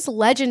Lee is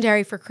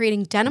legendary for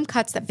creating denim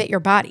cuts that fit your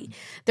body.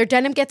 Their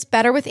denim gets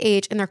better with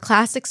age, and their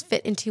classics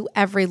fit into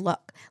every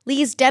look.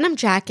 Lee's denim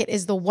jacket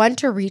is the one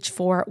to reach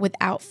for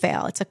without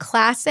fail. It's a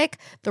classic.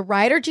 The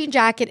Rider jean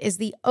jacket is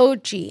the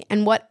OG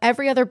and what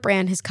every other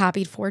brand has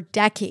copied for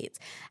decades.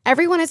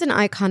 Everyone is an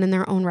icon in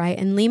their own right,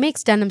 and Lee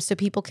makes denim so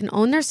people can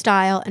own their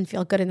style and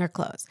feel good in their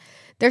clothes.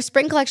 Their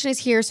spring collection is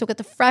here, so get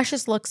the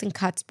freshest looks and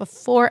cuts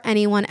before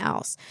anyone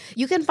else.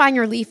 You can find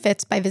your Lee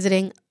fits by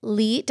visiting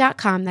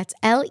lee.com. That's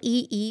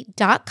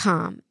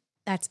Lee.com.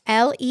 That's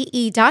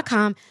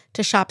Lee.com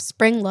to shop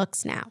spring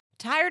looks now.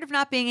 Tired of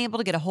not being able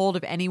to get a hold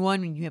of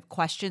anyone when you have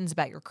questions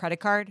about your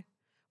credit card?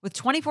 With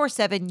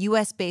 24/7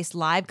 US-based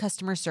live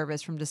customer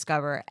service from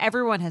Discover,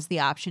 everyone has the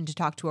option to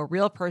talk to a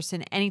real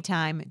person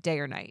anytime, day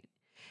or night.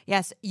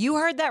 Yes, you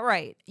heard that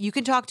right. You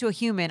can talk to a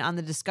human on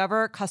the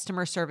Discover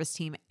customer service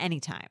team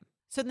anytime.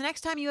 So the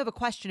next time you have a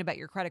question about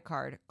your credit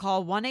card,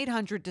 call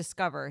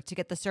 1-800-DISCOVER to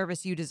get the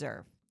service you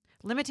deserve.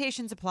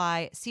 Limitations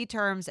apply. See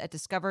terms at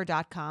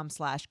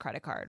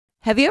discover.com/creditcard.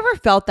 Have you ever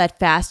felt that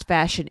fast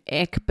fashion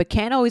ick but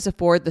can't always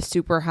afford the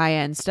super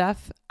high-end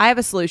stuff? I have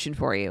a solution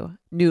for you.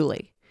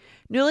 Nuuly.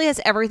 Nuuly has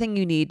everything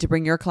you need to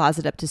bring your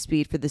closet up to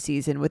speed for the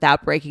season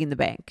without breaking the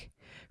bank.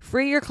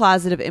 Free your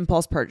closet of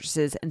impulse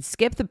purchases and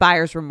skip the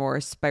buyer's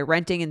remorse by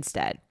renting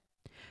instead.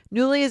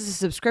 Nuuly is a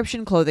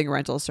subscription clothing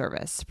rental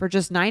service. For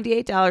just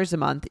 $98 a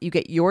month, you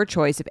get your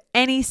choice of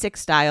any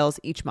 6 styles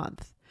each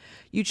month.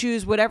 You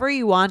choose whatever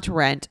you want to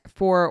rent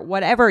for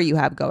whatever you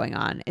have going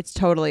on. It's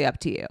totally up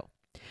to you.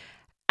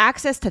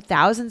 Access to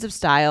thousands of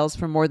styles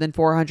from more than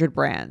 400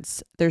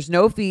 brands. There's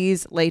no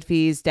fees, late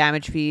fees,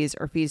 damage fees,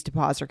 or fees to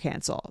pause or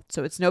cancel.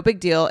 So it's no big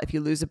deal if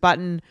you lose a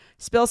button,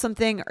 spill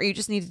something, or you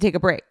just need to take a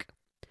break.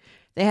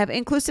 They have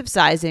inclusive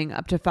sizing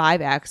up to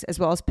 5X as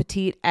well as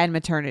petite and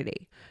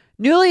maternity.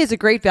 Nuuly is a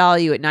great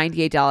value at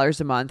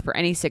 $98 a month for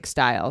any 6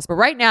 styles. But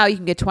right now you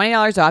can get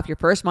 $20 off your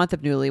first month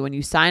of Nuuly when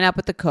you sign up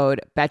with the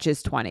code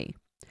BETCHES20.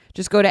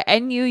 Just go to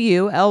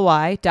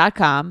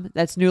NUULY.com,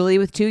 that's Nuuly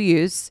with 2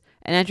 U's,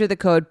 and enter the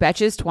code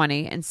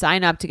BETCHES20 and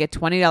sign up to get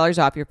 $20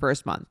 off your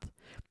first month.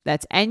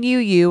 That's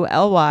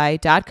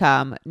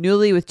NUULY.com,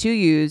 Nuuly with 2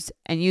 U's,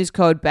 and use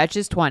code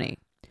BETCHES20.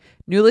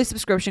 Nuuly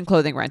subscription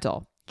clothing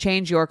rental.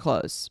 Change your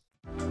clothes.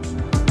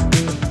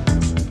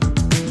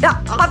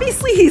 Yeah,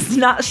 obviously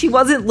she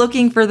wasn't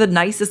looking for the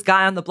nicest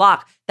guy on the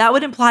block. That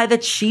would imply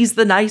that she's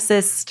the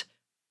nicest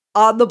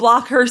on the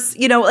block.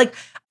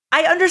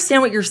 I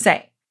understand what you're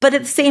saying, but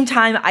at the same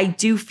time, I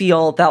do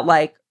feel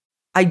that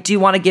I do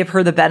want to give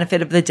her the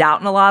benefit of the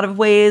doubt in a lot of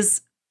ways,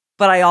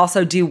 but I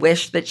also do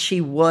wish that she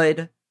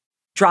would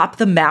drop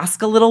the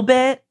mask a little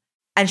bit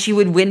and she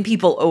would win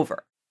people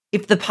over.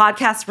 If the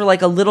podcast were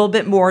a little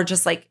bit more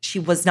just she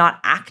was not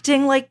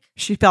acting like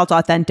she felt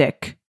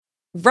authentic.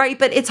 Right,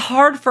 but it's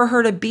hard for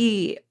her to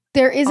be.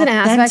 There is an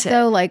authentic.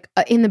 aspect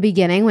though, in the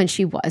beginning when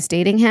she was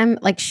dating him,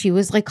 she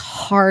was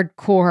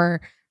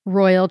hardcore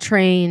royal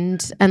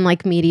trained and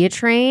media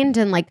trained,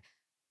 and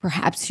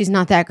perhaps she's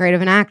not that great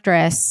of an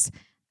actress,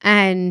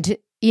 and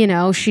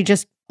she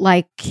just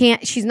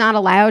can't. She's not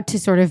allowed to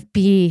sort of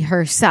be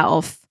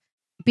herself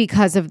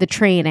because of the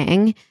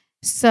training.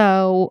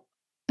 So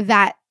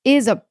that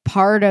is a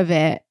part of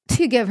it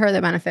to give her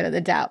the benefit of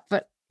the doubt.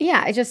 But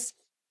yeah, I just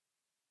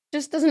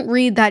doesn't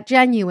read that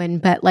genuine.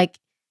 But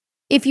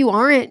if you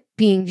aren't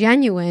being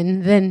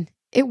genuine, then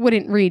it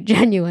wouldn't read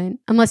genuine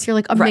unless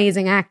you're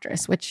amazing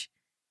actress, which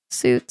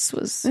Suits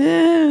was.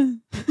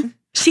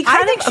 She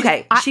kind of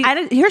okay.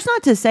 Here's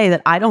not to say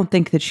that I don't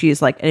think that she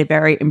is a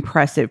very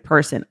impressive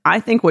person. I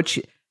think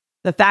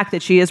the fact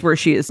that she is where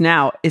she is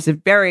now is a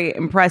very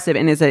impressive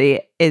and is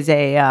a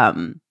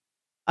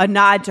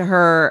nod to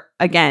her,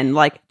 again,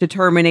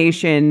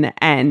 determination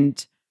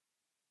and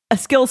a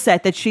skill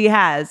set that she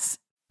has.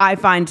 I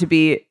find to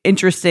be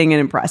interesting and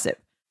impressive.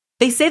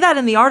 They say that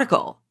in the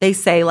article. They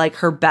say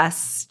her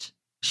best,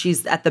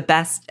 she's at the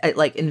best at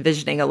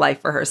envisioning a life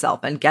for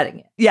herself and getting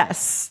it.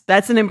 Yes,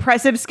 that's an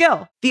impressive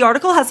skill. The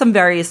article has some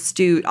very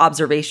astute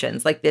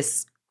observations,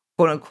 this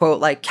quote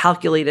unquote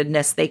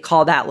calculatedness. They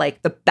call that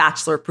the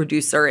Bachelor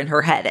producer in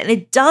her head. And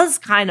it does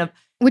kind of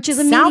which is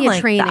a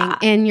media training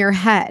in your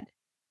head.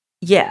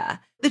 Yeah.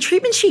 The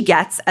treatment she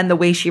gets and the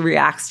way she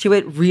reacts to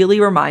it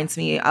really reminds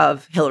me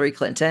of Hillary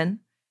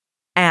Clinton.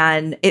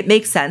 And it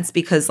makes sense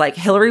because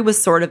Hillary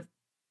was sort of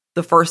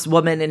the first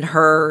woman in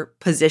her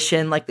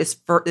position,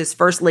 this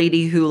first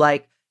lady who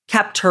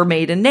kept her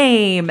maiden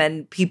name,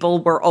 and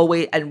people were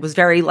always and was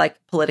very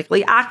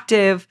politically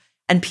active,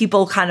 and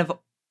people kind of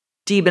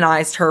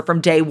demonized her from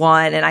day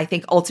one. And I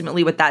think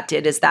ultimately what that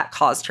did is that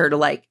caused her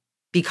to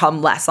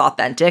become less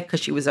authentic because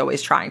she was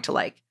always trying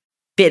to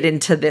fit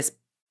into this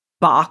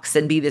box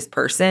and be this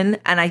person.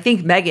 And I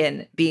think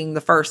Meghan, being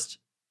the first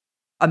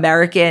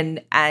American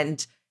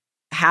and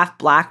half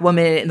Black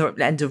woman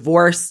and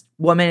divorced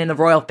woman in the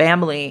royal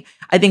family,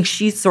 I think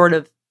she's sort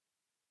of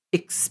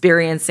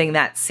experiencing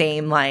that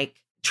same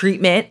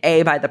treatment,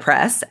 A, by the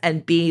press,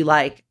 and B,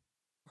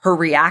 her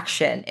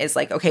reaction is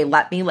okay,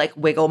 let me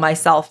wiggle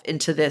myself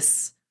into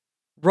this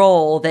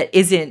role that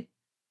isn't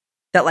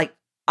that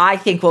I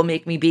think will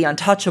make me be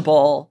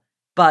untouchable,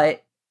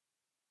 but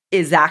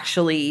is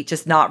actually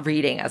just not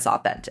reading as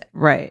authentic.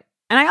 Right.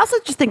 And I also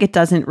just think it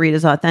doesn't read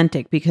as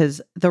authentic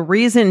because the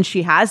reason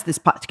she has this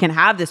can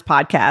have this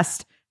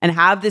podcast and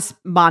have this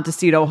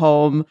Montecito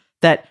home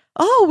that,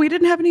 oh, we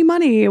didn't have any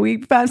money.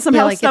 We found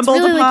somehow stumbled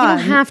it's really upon. Like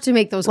you don't have to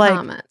make those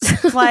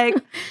comments. Like,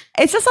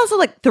 it's just also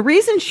like the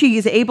reason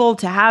she's able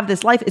to have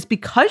this life is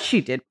because she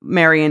did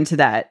marry into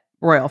that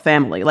royal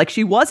family. Like,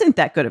 she wasn't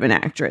that good of an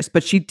actress,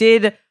 but she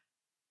did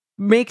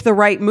make the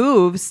right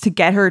moves to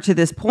get her to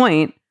this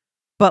point.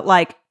 But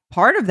like,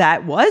 part of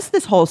that was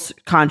this whole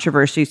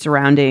controversy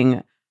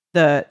surrounding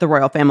the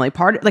royal family.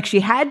 Like, she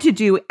had to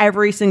do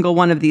every single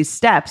one of these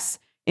steps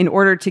in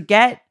order to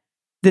get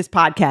this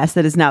podcast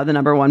that is now the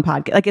number one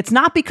podcast. Like, it's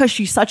not because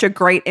she's such a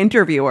great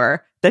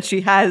interviewer that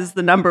she has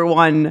the number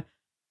one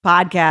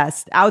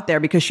podcast out there,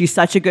 because she's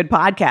such a good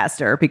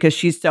podcaster, because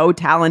she's so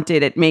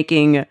talented at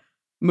making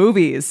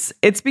movies.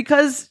 It's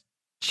because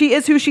she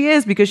is who she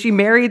is, because she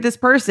married this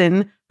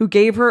person who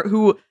gave her,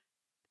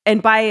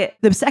 and by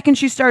the second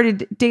she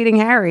started dating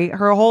Harry,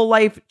 her whole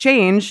life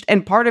changed.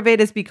 And part of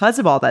it is because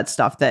of all that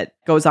stuff that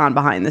goes on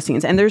behind the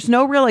scenes. And there's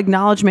no real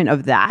acknowledgement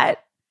of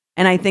that.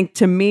 And I think,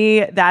 to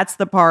me, that's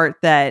the part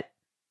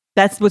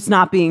that's what's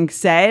not being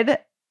said.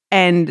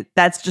 And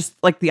that's just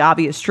like the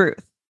obvious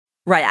truth.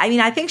 Right. I mean,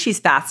 I think she's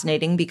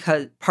fascinating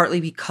partly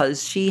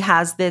because she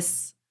has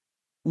this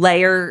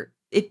layer,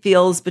 it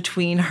feels,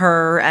 between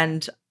her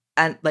and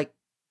like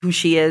who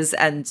she is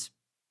and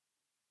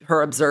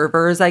her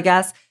observers, I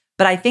guess.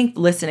 But I think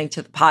listening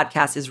to the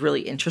podcast is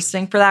really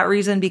interesting for that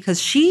reason,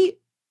 because she's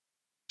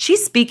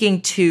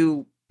speaking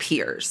to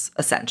peers,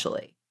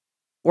 essentially,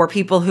 or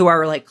people who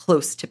are like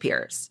close to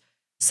peers.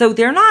 So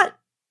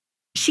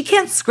she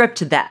can't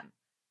script them.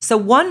 So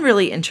one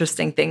really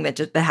interesting thing that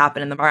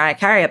happened in the Mariah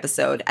Carey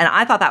episode, and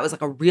I thought that was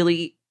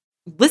like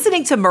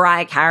listening to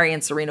Mariah Carey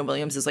and Serena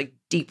Williams is like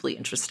deeply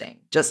interesting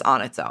just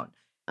on its own.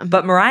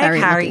 But Mariah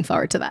Carey, looking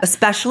forward to that,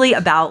 especially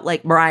about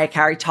like Mariah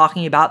Carey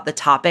talking about the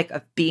topic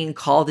of being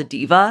called a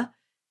diva,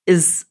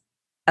 that's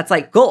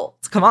like gold.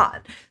 Come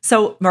on.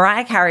 So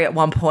Mariah Carey at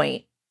one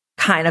point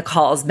kind of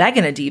calls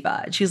Meghan a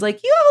diva, and she's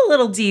like, "You have a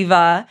little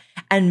diva."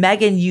 And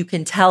Meghan, you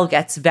can tell,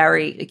 gets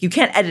very like, you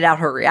can't edit out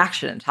her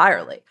reaction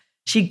entirely.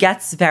 She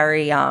gets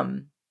very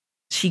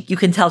you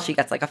can tell she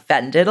gets like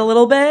offended a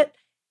little bit.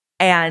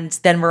 And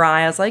then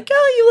Mariah's like,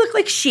 "Oh, you look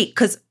like chic."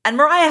 And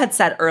Mariah had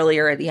said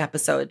earlier in the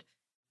episode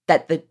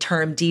that the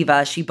term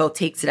diva, she both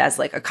takes it as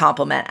like a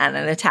compliment and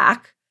an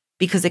attack,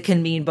 because it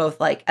can mean both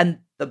like, and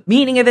the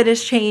meaning of it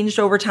has changed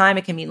over time.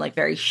 It can mean like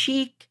very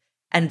chic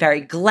and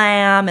very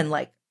glam and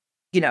like,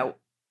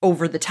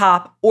 over the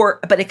top,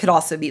 but it could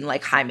also mean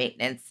like high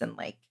maintenance and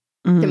like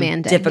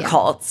demanding,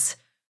 difficult.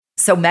 Yeah.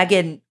 So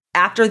Meghan,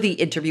 after the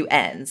interview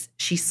ends,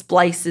 she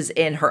splices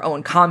in her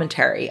own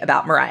commentary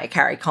about Mariah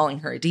Carey calling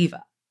her a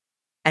diva.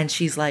 And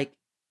she's like,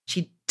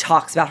 she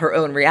talks about her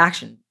own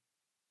reaction.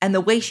 And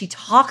the way she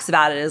talks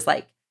about it is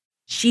like,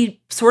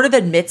 she sort of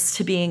admits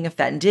to being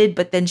offended,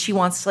 but then she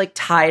wants to like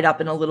tie it up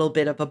in a little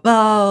bit of a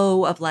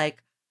bow of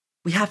like,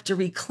 we have to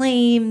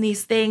reclaim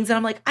these things. And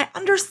I'm like, I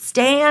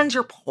understand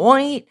your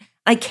point.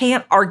 I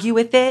can't argue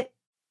with it.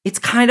 It's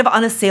kind of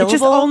unassailable.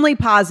 It's just only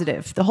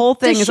positive. The whole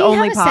thing is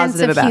only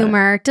positive about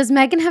humor. Does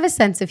Meghan have a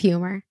sense of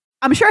humor?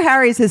 I'm sure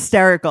Harry's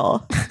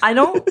hysterical. I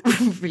don't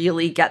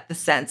really get the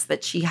sense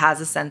that she has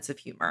a sense of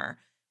humor,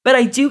 but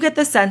I do get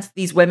the sense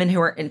these women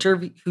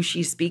who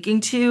she's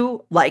speaking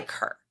to like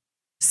her.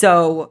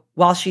 So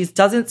while she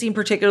doesn't seem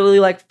particularly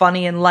like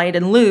funny and light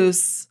and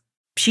loose,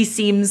 she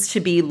seems to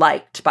be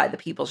liked by the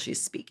people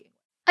she's speaking.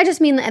 I just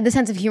mean the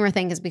sense of humor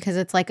thing is because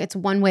it's like, it's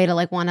one way to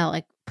like want to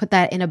like put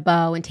that in a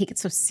bow and take it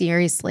so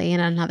seriously,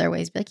 and another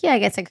way is be like, yeah, I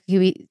guess I could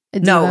be a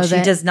diva. No,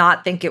 she does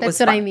not think it was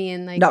That's what fun. I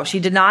mean. Like, no, she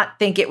did not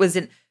think it was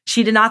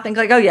she did not think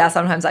like, oh yeah,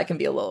 sometimes I can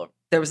be a little,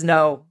 there was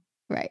no.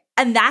 Right.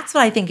 And that's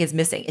what I think is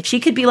missing. If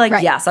she could be like,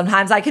 right. Yeah,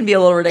 sometimes I can be a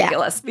little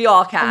ridiculous. Yeah. We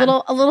all can.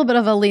 A little bit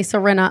of a Lisa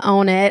Rinna,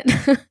 own it.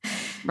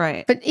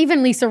 Right. But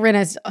even Lisa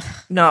Rinna's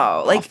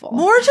no, like awful.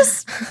 More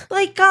just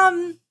like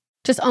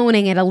just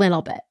owning it a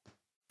little bit.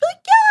 Like,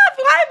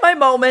 yeah, I have my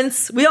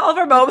moments. We all have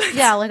our moments.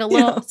 Yeah, like a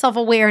little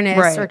self-awareness,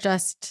 right. Or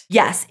just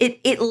yes,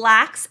 it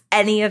lacks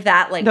any of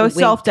that, like no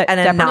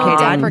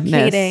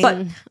self-deprecating.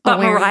 But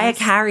Mariah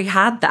Carey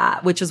had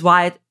that, which is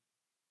why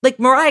like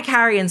Mariah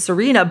Carey and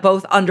Serena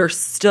both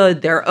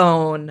understood their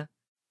own,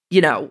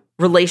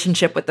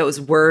 relationship with those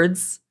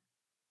words.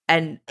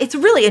 And it's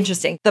really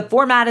interesting. The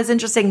format is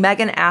interesting.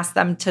 Meghan asked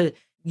them to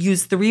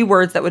use 3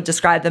 words that would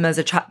describe them as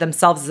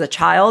themselves as a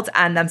child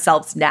and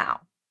themselves now.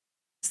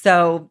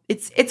 So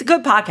it's a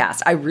good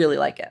podcast. I really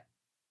like it.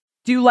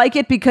 Do you like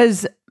it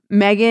because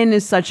Meghan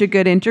is such a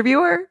good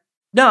interviewer?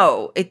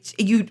 No,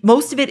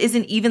 most of it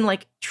isn't even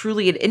like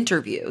truly an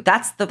interview.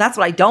 That's what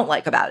I don't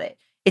like about it.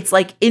 It's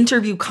like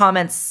interview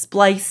comments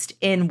spliced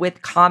in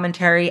with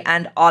commentary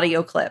and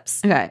audio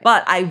clips. Okay.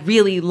 But I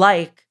really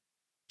like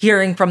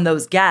hearing from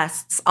those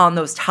guests on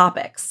those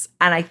topics.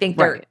 And I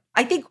think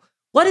I think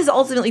what is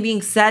ultimately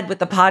being said with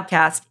the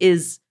podcast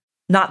is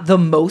not the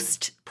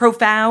most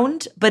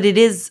profound, but it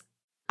is,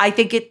 I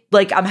think it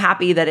like I'm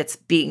happy that it's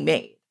being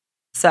made.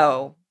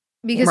 So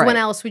Because Right. when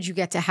else would you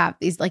get to have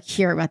these, like,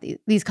 hear about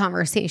these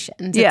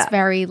conversations? Yeah. It's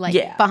very, like,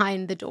 Yeah.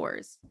 behind the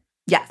doors.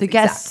 yes, The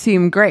guests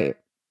seem great.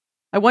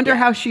 I wonder Yeah.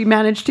 how she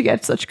managed to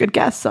get such good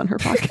guests on her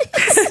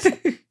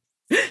podcast.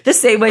 the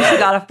same way she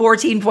got a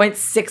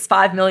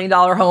 $14.65 million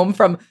home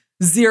from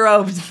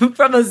no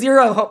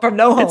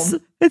home.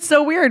 It's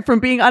so weird from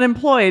being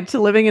unemployed to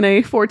living in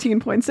a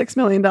 $14.6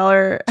 million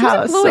She's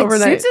house employed.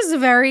 overnight. Suits is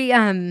very,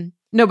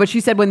 No, but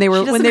she said when they were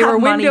She doesn't have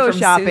money window from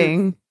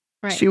shopping,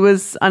 right. she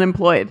was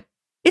unemployed.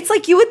 It's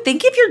like you would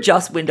think if you're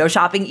just window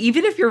shopping,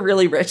 even if you're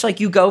really rich, like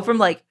you go from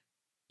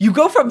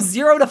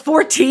 0 to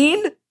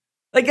 14.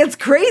 Like it's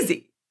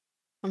crazy.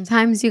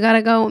 Sometimes you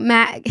gotta go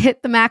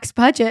hit the max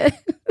budget.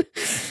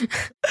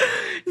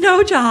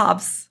 No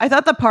jobs. I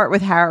thought the part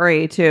with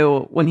Harry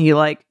too, when he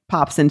like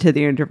pops into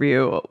the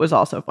interview, was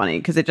also funny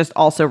because it just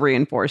also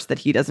reinforced that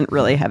he doesn't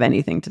really have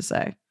anything to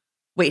say.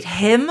 Wait,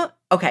 him?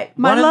 Okay.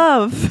 My one of-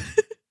 love.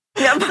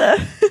 Yeah,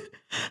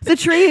 The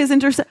tree is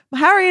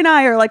Harry and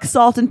I are like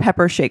salt and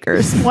pepper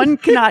shakers.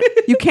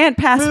 You can't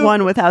pass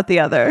one without the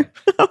other.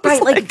 I was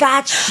right, like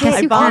that shit. I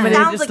you vomited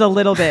can't. just a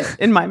little bit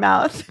in my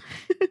mouth.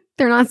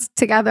 They're not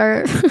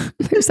together.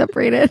 They're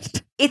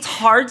separated. It's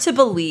hard to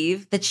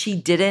believe that she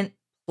didn't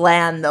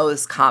plan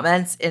those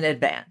comments in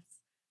advance.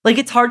 Like,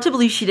 it's hard to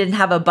believe she didn't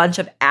have a bunch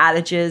of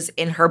adages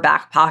in her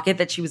back pocket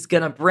that she was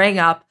going to bring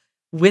up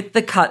with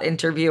the cut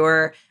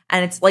interviewer.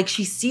 And it's like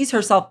she sees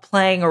herself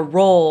playing a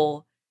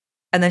role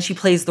and then she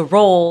plays the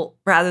role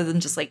rather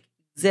than just like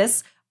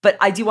this. But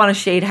I do want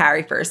to shade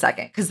Harry for a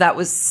second because that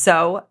was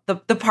so,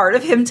 the part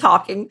of him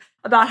talking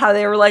about how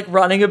they were like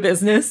running a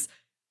business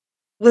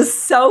was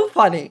so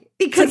funny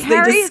because Like,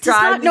 Harry does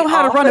not know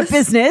how to run a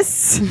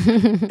business.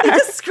 They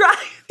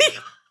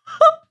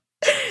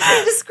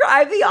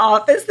describe the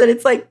office that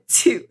it's like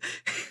two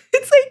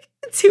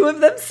of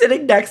them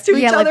sitting next to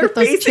each Yeah, like other with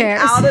those facing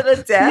chairs. out at a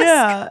desk.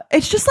 Yeah,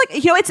 it's just like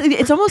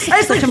it's almost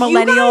It's such like, a you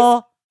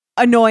millennial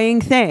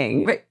annoying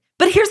thing. Right.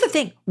 But here's the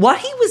thing. What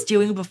he was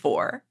doing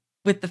before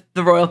with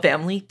the royal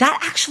family, that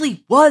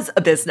actually was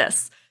a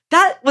business.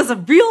 That was a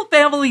real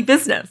family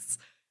business.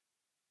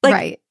 Like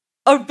right.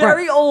 a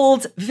very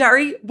old,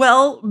 very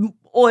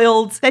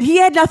well-oiled That he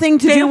had nothing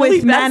to do family with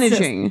business.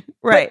 managing.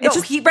 Right. No,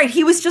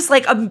 he was just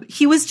like an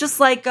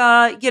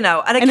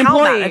account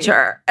employee.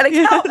 manager.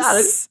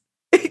 Yes.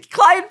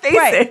 Client facing.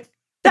 Right.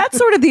 That's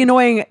sort of the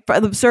annoying,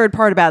 absurd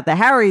part about the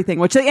Harry thing,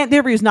 which the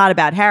interview is not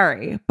about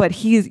Harry, but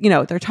he's,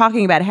 they're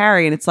talking about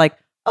Harry and it's like,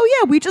 oh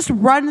yeah, we just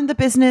run the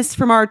business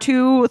from our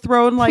 2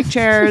 throne-like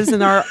chairs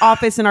in our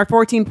office in our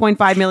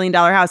 $14.5 million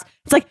house.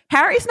 It's like,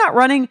 Harry's not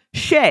running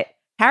shit.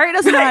 Harry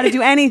doesn't know how to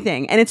do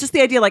anything. And it's just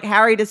the idea, like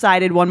Harry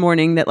decided one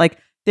morning that like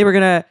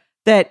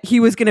that he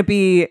was going to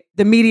be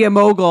the media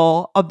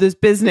mogul of this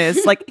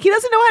business. Like he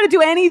doesn't know how to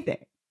do anything.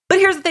 But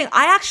here's the thing.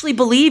 I actually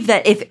believe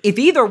that if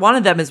either one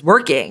of them is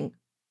working,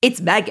 it's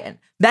Meghan.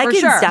 Meghan's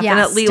sure.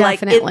 definitely Yes, like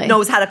definitely. it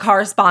knows how to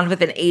correspond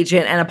with an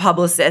agent and a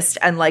publicist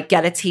and like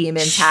get a team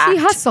intact. She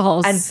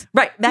hustles. And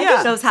Meghan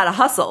Yeah. knows how to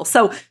hustle.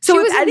 So she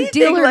was if in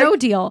anything, Deal or like, No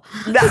Deal.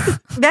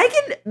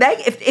 Meghan,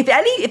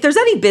 if there's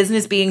any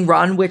business being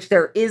run, which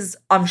there is,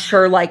 I'm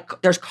sure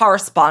like there's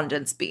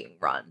correspondence being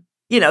run.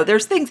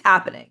 There's things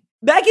happening.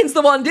 Meghan's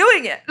the one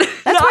doing it.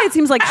 That's why it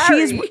seems like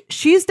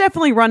she's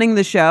definitely running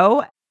the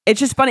show. It's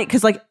just funny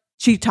because like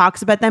she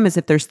talks about them as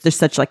if there's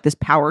such like this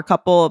power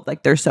couple of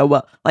like they're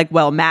so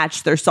well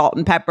matched, they're salt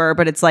and pepper,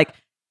 but it's like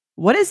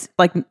what is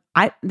like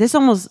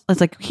it's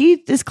like he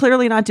is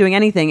clearly not doing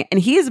anything, and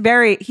he's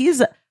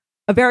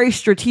a very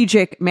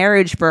strategic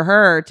marriage for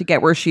her to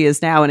get where she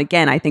is now. And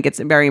again, I think it's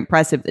very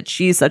impressive that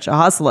she's such a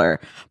hustler,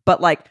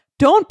 but like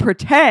don't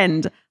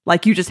pretend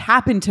like you just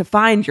happen to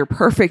find your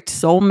perfect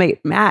soulmate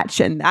match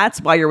and that's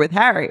why you're with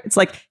Harry. It's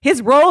like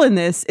his role in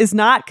this is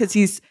not because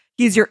he's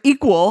your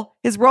equal.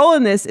 His role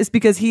in this is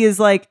because he is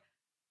like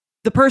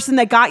the person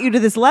that got you to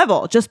this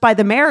level just by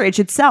the marriage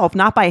itself,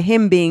 not by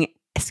him being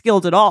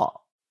skilled at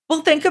all.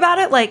 Well, think about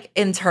it like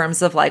in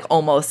terms of like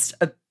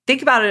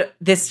think about it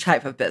this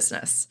type of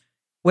business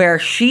where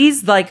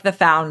she's like the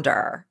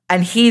founder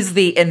and he's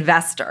the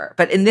investor.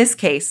 But in this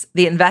case,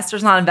 the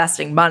investor's not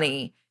investing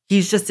money.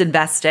 He's just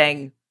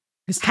investing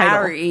His title.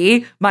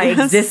 Harry, my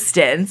Yes.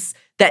 existence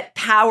that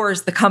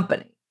powers the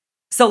company.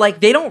 So like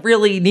they don't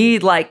really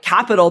need like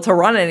capital to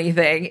run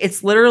anything.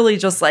 It's literally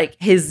just like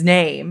his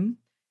name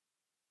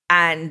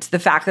and the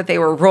fact that they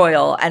were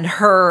royal and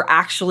her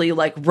actually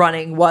like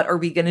running what are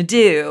we going to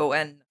do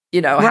and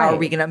how are Right.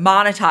 we going to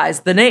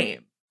monetize the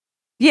name.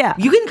 Yeah.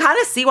 You can kind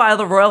of see why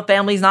the royal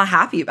family's not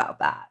happy about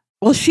that.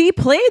 Well, she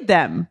played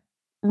them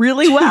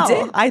really She well.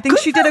 did. I think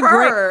Good she did a for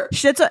her.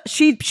 great.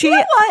 She You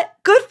know what?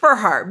 Good for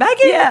her. Meghan,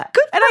 Yeah.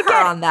 good And for I her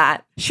get it. on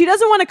that. She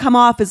doesn't want to come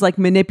off as like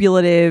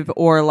manipulative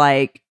or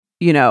like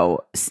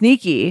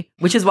sneaky.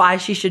 Which is why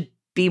she should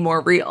be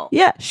more real.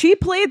 Yeah, she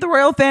played the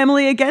royal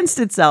family against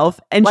itself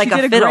and Like she a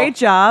did a fiddle. great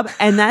job.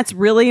 And that's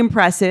really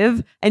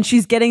impressive. And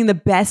she's getting the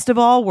best of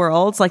all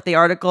worlds. Like the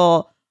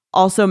article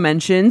also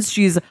mentions,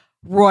 she's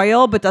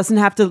royal, but doesn't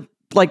have to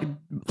like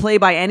play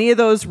by any of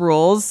those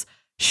rules.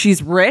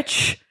 She's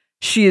rich.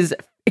 She is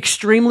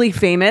extremely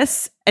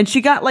famous. And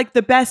she got like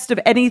the best of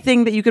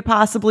anything that you could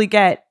possibly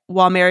get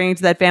while marrying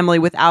to that family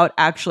without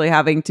actually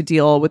having to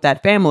deal with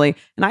that family.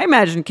 And I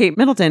imagine Kate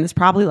Middleton is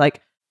probably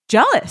like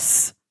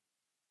jealous.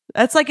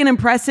 That's like an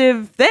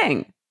impressive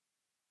thing.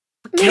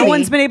 Maybe. No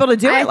one's been able to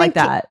do I it like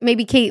think that.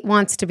 Maybe Kate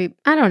wants to be.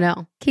 I don't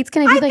know. Kate's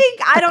gonna be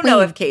I don't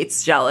know if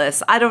Kate's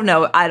jealous. I don't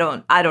know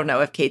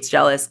if Kate's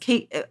jealous.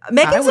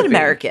 Meghan's an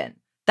American.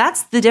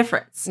 That's the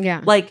difference.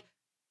 Yeah. Like,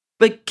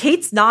 but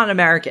Kate's not an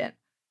American.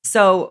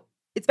 So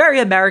it's very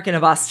American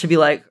of us to be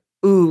like,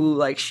 ooh,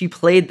 like she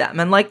played them.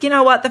 And like, you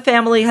know what? The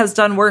family has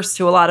done worse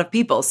to a lot of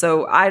people.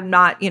 So I'm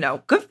not,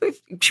 good.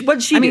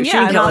 What'd she do? mean, She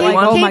yeah, didn't kill like,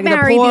 anyone. oh Kate my God,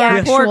 married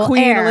the poor actual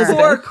Queen heir.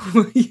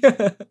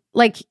 Elizabeth.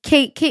 Like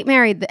Kate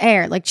married the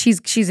heir. Like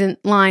she's in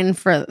line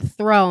for the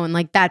throne.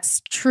 Like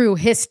that's true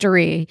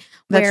history.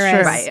 That's Whereas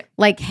true. Right.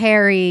 like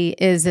Harry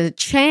is a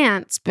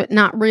chance, but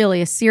not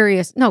really a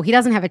serious. No, he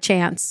doesn't have a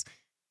chance.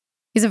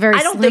 He's a very.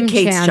 I don't slim think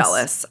Kate's chance.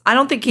 jealous. I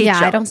don't think Kate's Yeah,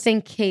 jealous. I don't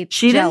think Kate's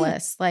She didn't-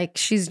 jealous. Like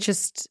she's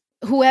just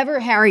whoever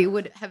Harry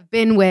would have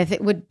been with.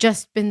 It would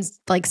just been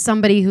like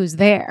somebody who's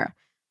there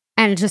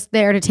and just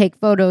there to take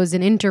photos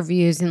and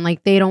interviews, and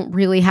like they don't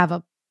really have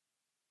a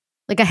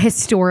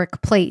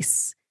historic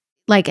place.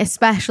 Like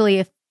especially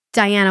if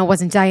Diana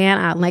wasn't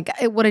Diana, like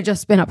it would have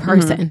just been a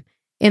person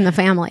in the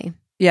family.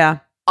 Yeah.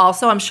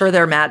 Also, I'm sure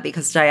they're mad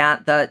because the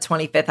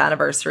 25th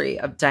anniversary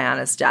of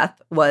Diana's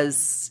death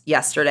was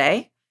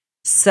yesterday.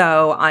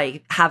 So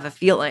I have a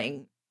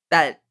feeling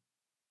that,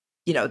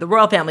 the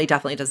royal family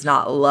definitely does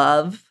not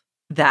love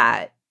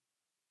that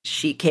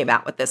she came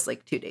out with this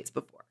like 2 days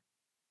before.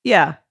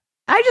 Yeah.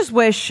 I just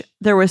wish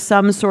there was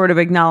some sort of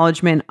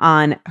acknowledgement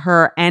on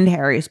her and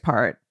Harry's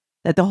part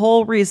that the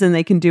whole reason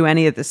they can do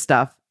any of this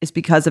stuff is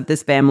because of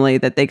this family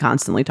that they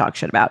constantly talk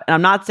shit about. And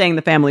I'm not saying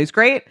the family's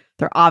great.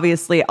 There are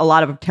obviously a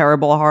lot of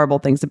terrible, horrible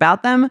things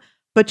about them,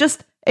 but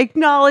just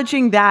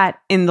acknowledging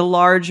that in the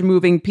large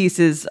moving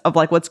pieces of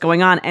like what's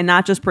going on and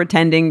not just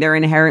pretending they're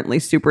inherently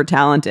super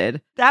talented.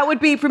 That would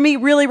be, for me,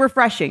 really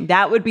refreshing.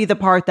 That would be the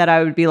part that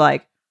I would be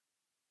like,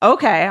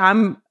 okay,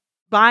 I'm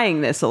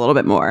buying this a little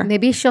bit more.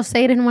 Maybe she'll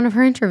say it in one of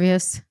her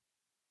interviews.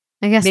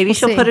 I guess Maybe we'll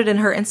she'll see. put it in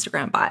her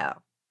Instagram bio.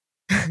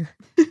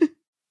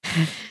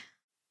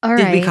 All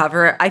Did right. we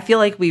cover it? I feel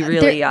like we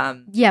really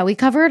Yeah, we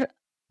covered,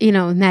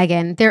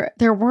 Meghan.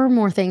 There were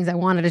more things I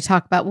wanted to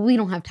talk about, but we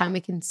don't have time.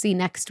 We can see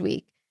next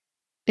week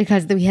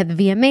because we had the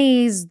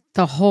VMAs,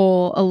 the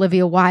whole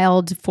Olivia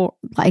Wilde for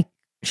like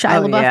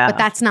Shia LaBeouf, yeah. but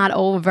that's not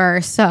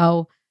over.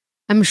 So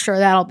I'm sure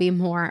that'll be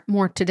more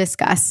to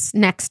discuss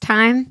next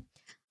time.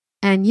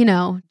 And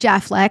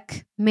Jeff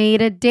Fleck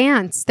made a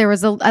dance. There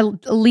was a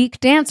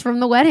leaked dance from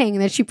the wedding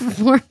that she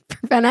performed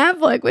for Ben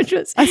Affleck, which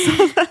was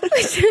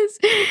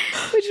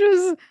which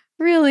was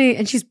really.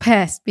 And she's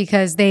pissed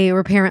because they were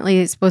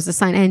apparently supposed to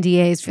sign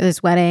NDAs for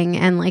this wedding,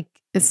 and like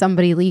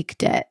somebody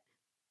leaked it,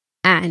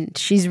 and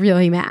she's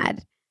really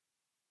mad.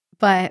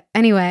 But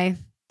anyway,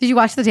 did you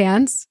watch the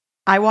dance?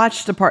 I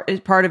watched a part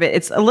of it.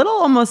 It's a little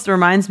almost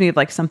reminds me of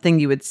like something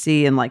you would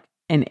see in like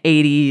an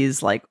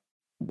 80s, like,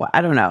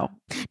 I don't know.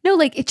 No,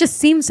 like it just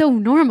seems so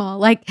normal.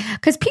 Like,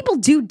 because people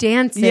do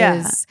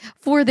dances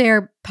for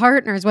their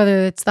partners, whether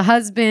it's the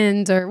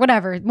husband or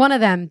whatever. One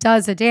of them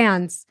does a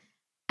dance.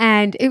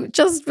 And it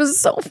just was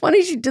so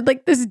funny. She did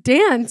like this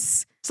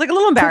dance. It's like a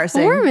little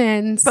embarrassing,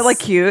 performance. but like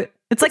cute.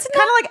 It's like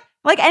kind of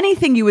like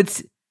anything you would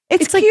see.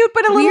 It's like cute,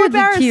 but a little weirdly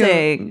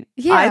embarrassing.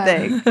 cute. I Yeah.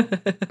 think.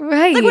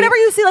 Right. Like whenever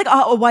you see like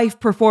a wife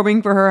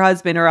performing for her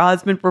husband or a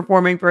husband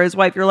performing for his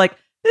wife, you're like,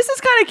 this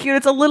is kind of cute.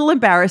 It's a little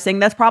embarrassing.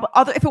 That's probably,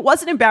 if it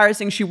wasn't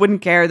embarrassing, she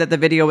wouldn't care that the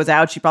video was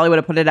out. She probably would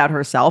have put it out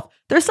herself.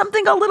 There's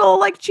something a little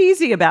like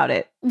cheesy about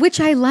it.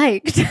 Which I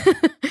liked.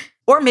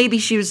 or maybe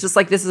she was just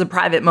like, this is a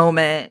private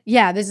moment.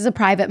 Yeah, this is a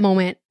private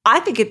moment. I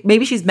think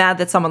maybe she's mad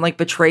that someone like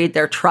betrayed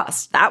their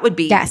trust. That would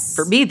be,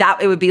 for me, that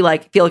it would be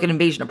like, feel like an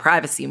invasion of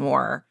privacy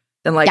more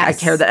than like, I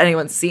care that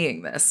anyone's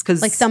seeing this.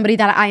 Because like somebody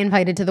that I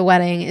invited to the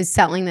wedding is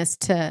selling this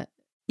to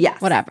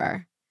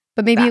whatever.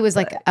 But maybe it was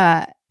like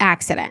a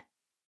accident.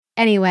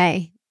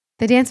 Anyway,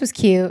 the dance was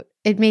cute.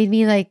 It made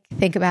me like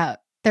think about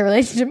the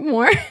relationship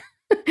more.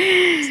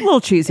 It's a little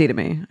cheesy to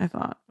me, I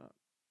thought.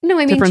 No,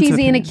 I mean Difference of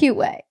cheesy in a opinion. cute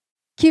way.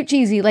 Cute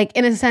cheesy, like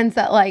in a sense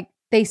that like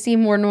they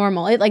seem more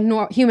normal. It like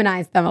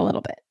humanized them a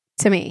little bit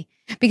to me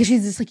because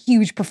she's this like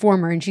huge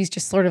performer and she's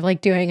just sort of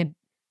like doing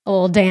a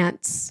little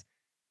dance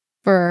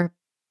for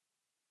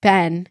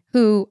Ben,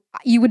 who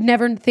you would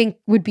never think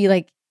would be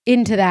like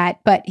into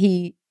that, but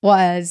he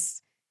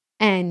was.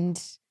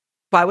 And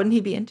why wouldn't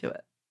he be into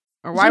it?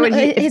 Or why would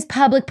he? His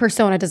public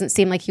persona doesn't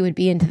seem like he would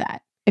be into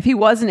that. If he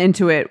wasn't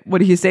into it,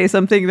 would he say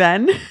something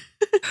then?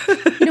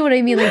 You know what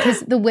I mean? Like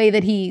the way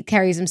that he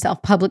carries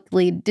himself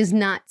publicly does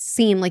not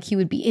seem like he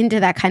would be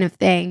into that kind of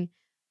thing,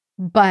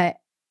 but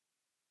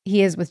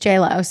he is with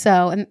J-Lo.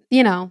 So, and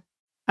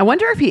I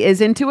wonder if he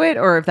is into it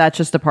or if that's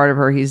just a part of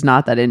her he's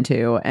not that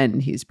into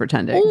and he's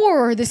pretending.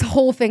 or this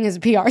whole thing is a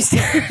PR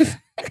stunt.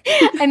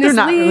 And They're this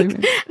not leak,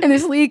 really- and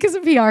this leak is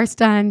a PR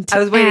stunt. I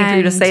was waiting for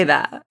you to and say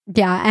that.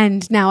 Yeah,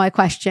 and now I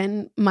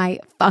question my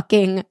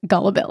fucking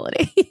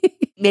gullibility.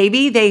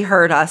 Maybe they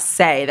heard us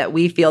say that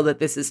we feel that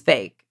this is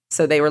fake.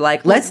 So they were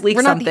like, let's leak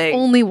We're not something. the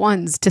only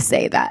ones to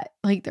say that.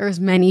 Like, there's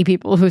many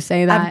people who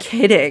say that. I'm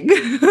kidding.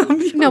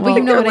 No, but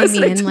you know what I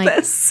mean. Like,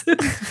 this.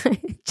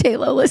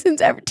 J-Lo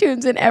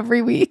tunes in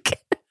every week.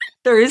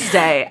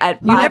 Thursday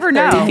at 5:30 You never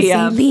know.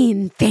 p.m.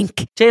 Lean,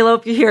 think. J-Lo,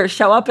 if you're here,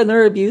 show up in the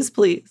reviews,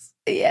 please.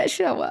 Yeah,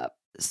 show up.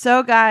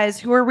 So, guys,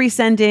 who are we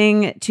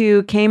sending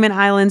to Cayman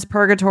Islands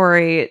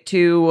Purgatory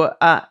to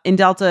in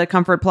Delta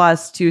Comfort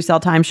Plus to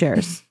sell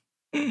timeshares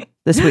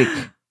this week?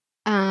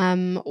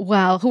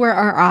 Well, who are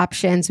our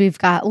options? We've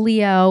got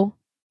Leo.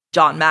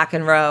 John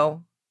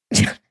McEnroe.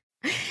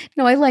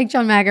 No, I like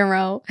John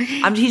McEnroe.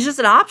 He's just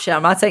an option.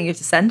 I'm not saying you have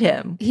to send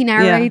him. He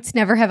narrates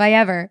Never Have I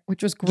Ever,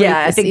 which was great. Yeah,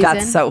 I this think season.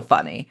 that's so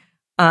funny.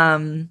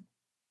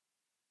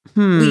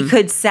 We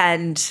could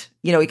send,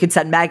 we could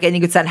send Megan.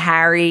 You could send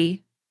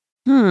Harry.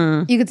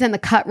 You could send the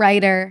cut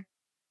writer.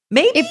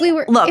 Maybe If we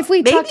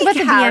maybe talked about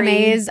Harry, the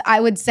VMAs, I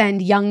would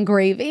send Young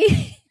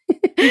Gravy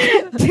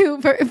to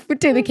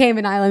the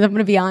Cayman Islands. I'm going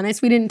to be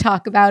honest. We didn't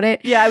talk about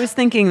it. Yeah, I was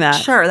thinking that.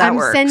 Sure, that I'm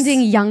works.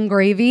 sending Young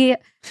Gravy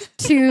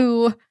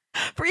to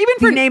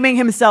For naming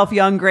himself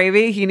Young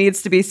Gravy, he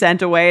needs to be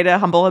sent away to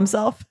humble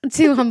himself.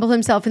 humble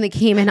himself in the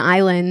Cayman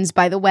Islands.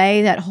 By the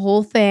way, that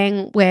whole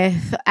thing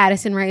with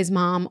Addison Rae's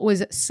mom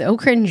was so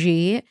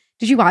cringy.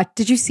 Did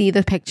you see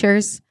the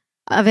pictures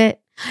of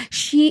it?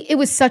 It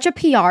was such a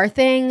PR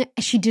thing.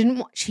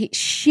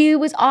 She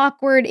was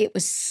awkward. It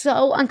was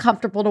so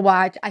uncomfortable to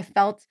watch.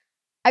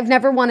 I've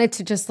never wanted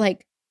to just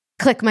like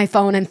click my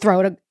phone and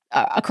throw it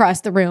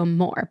across the room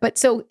more. But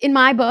so in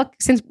my book,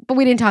 but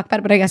we didn't talk about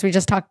it, but I guess we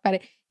just talked about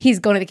it. He's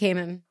going to the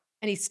Cayman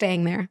and he's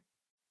staying there.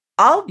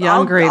 I'll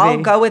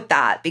go with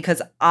that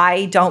because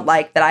I don't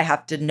like that I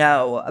have to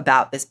know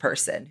about this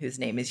person whose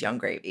name is Young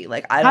Gravy.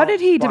 Like, How did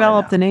he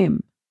develop the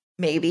name?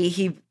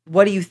 Maybe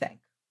what do you think?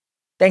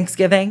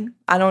 Thanksgiving?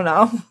 I don't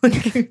know.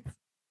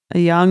 A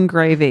Young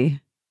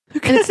Gravy.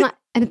 And it's not,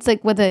 and it's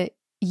like with a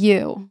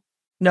U.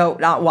 No,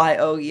 not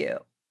Y-O-U.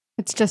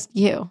 It's just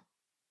you.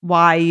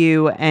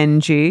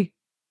 Y-U-N-G.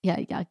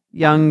 Yeah.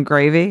 Young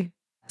Gravy.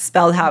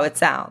 Spelled how it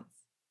sounds.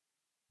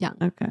 Young.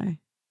 Okay.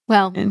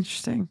 Well,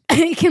 Interesting.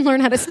 you can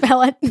learn how to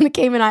spell it in the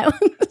Cayman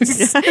Islands.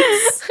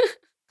 Yes.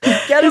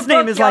 Get His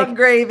name is Young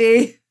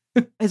Gravy.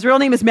 His real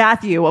name is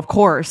Matthew, of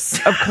course.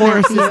 Of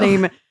course,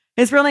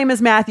 his real name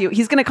is Matthew.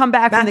 He's going to come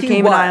back from the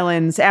Cayman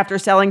Islands after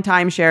selling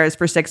timeshares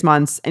for 6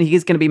 months, and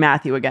he's going to be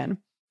Matthew again.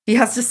 He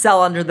has to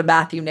sell under the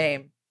Matthew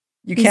name.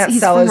 You can't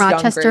He's sell from as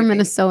Rochester, Young Gravy.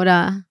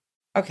 Minnesota.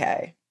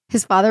 Okay.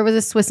 His father was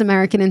a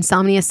Swiss-American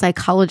insomnia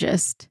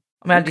psychologist.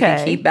 I'm going to have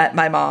to keep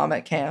my mom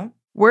at camp.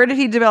 Where did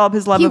he develop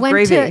his love of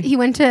gravy? He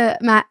went to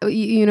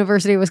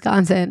University of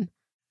Wisconsin.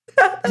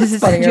 Do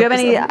you have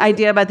any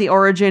idea about the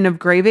origin of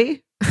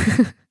gravy?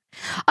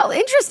 Oh,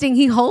 interesting.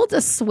 He holds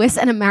a Swiss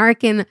and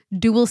American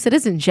dual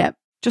citizenship.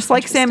 Just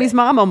like Sammy's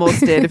mom almost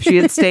did if she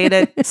had stayed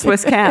at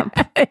Swiss camp.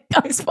 It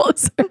comes full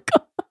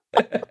circle.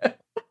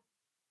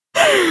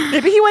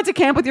 Maybe he went to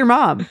camp with your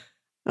mom.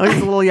 Oh,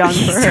 he's a little young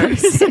for her.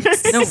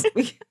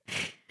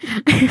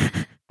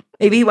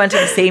 Maybe he went to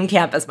the same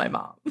camp as my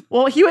mom.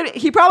 Well,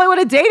 he probably would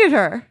have dated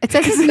her. It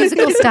says his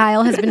musical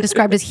style has been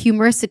described as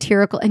humorous,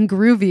 satirical, and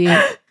groovy.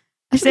 I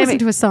should listen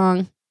to a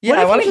song. Yeah,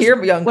 I want to hear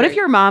Young What Gravy. if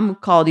your mom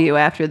called you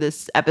after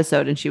this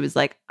episode and she was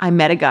like, I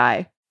met a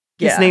guy.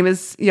 His name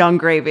is Young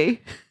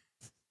Gravy.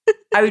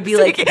 I would be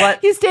like, what?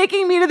 He's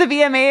taking me to the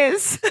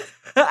VMAs.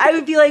 I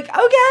would be like,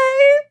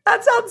 okay,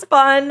 that sounds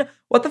fun.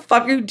 What the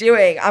fuck are you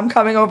doing? I'm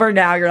coming over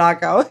now. You're not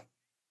going.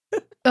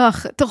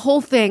 Ugh, the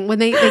whole thing when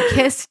they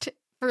kissed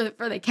for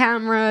the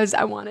cameras,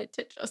 I wanted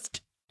to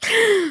just.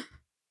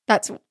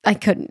 I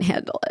couldn't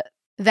handle it.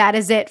 That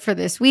is it for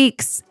this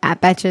week's At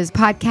Betches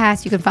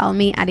podcast. You can follow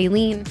me at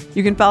Aileen.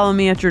 You can follow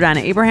me at Jordana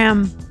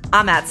Abraham.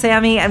 I'm at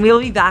Sammy, and we will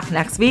be back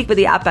next week with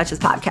the At Betches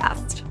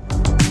podcast.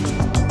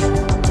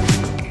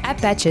 At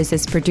Betches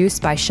is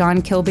produced by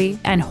Sean Kilby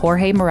and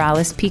Jorge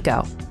Morales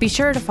Pico. Be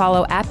sure to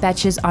follow At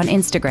Betches on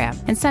Instagram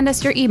and send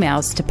us your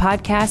emails to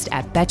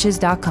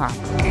podcast@betches.com.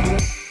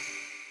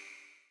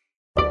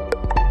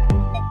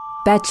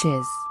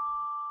 Betches.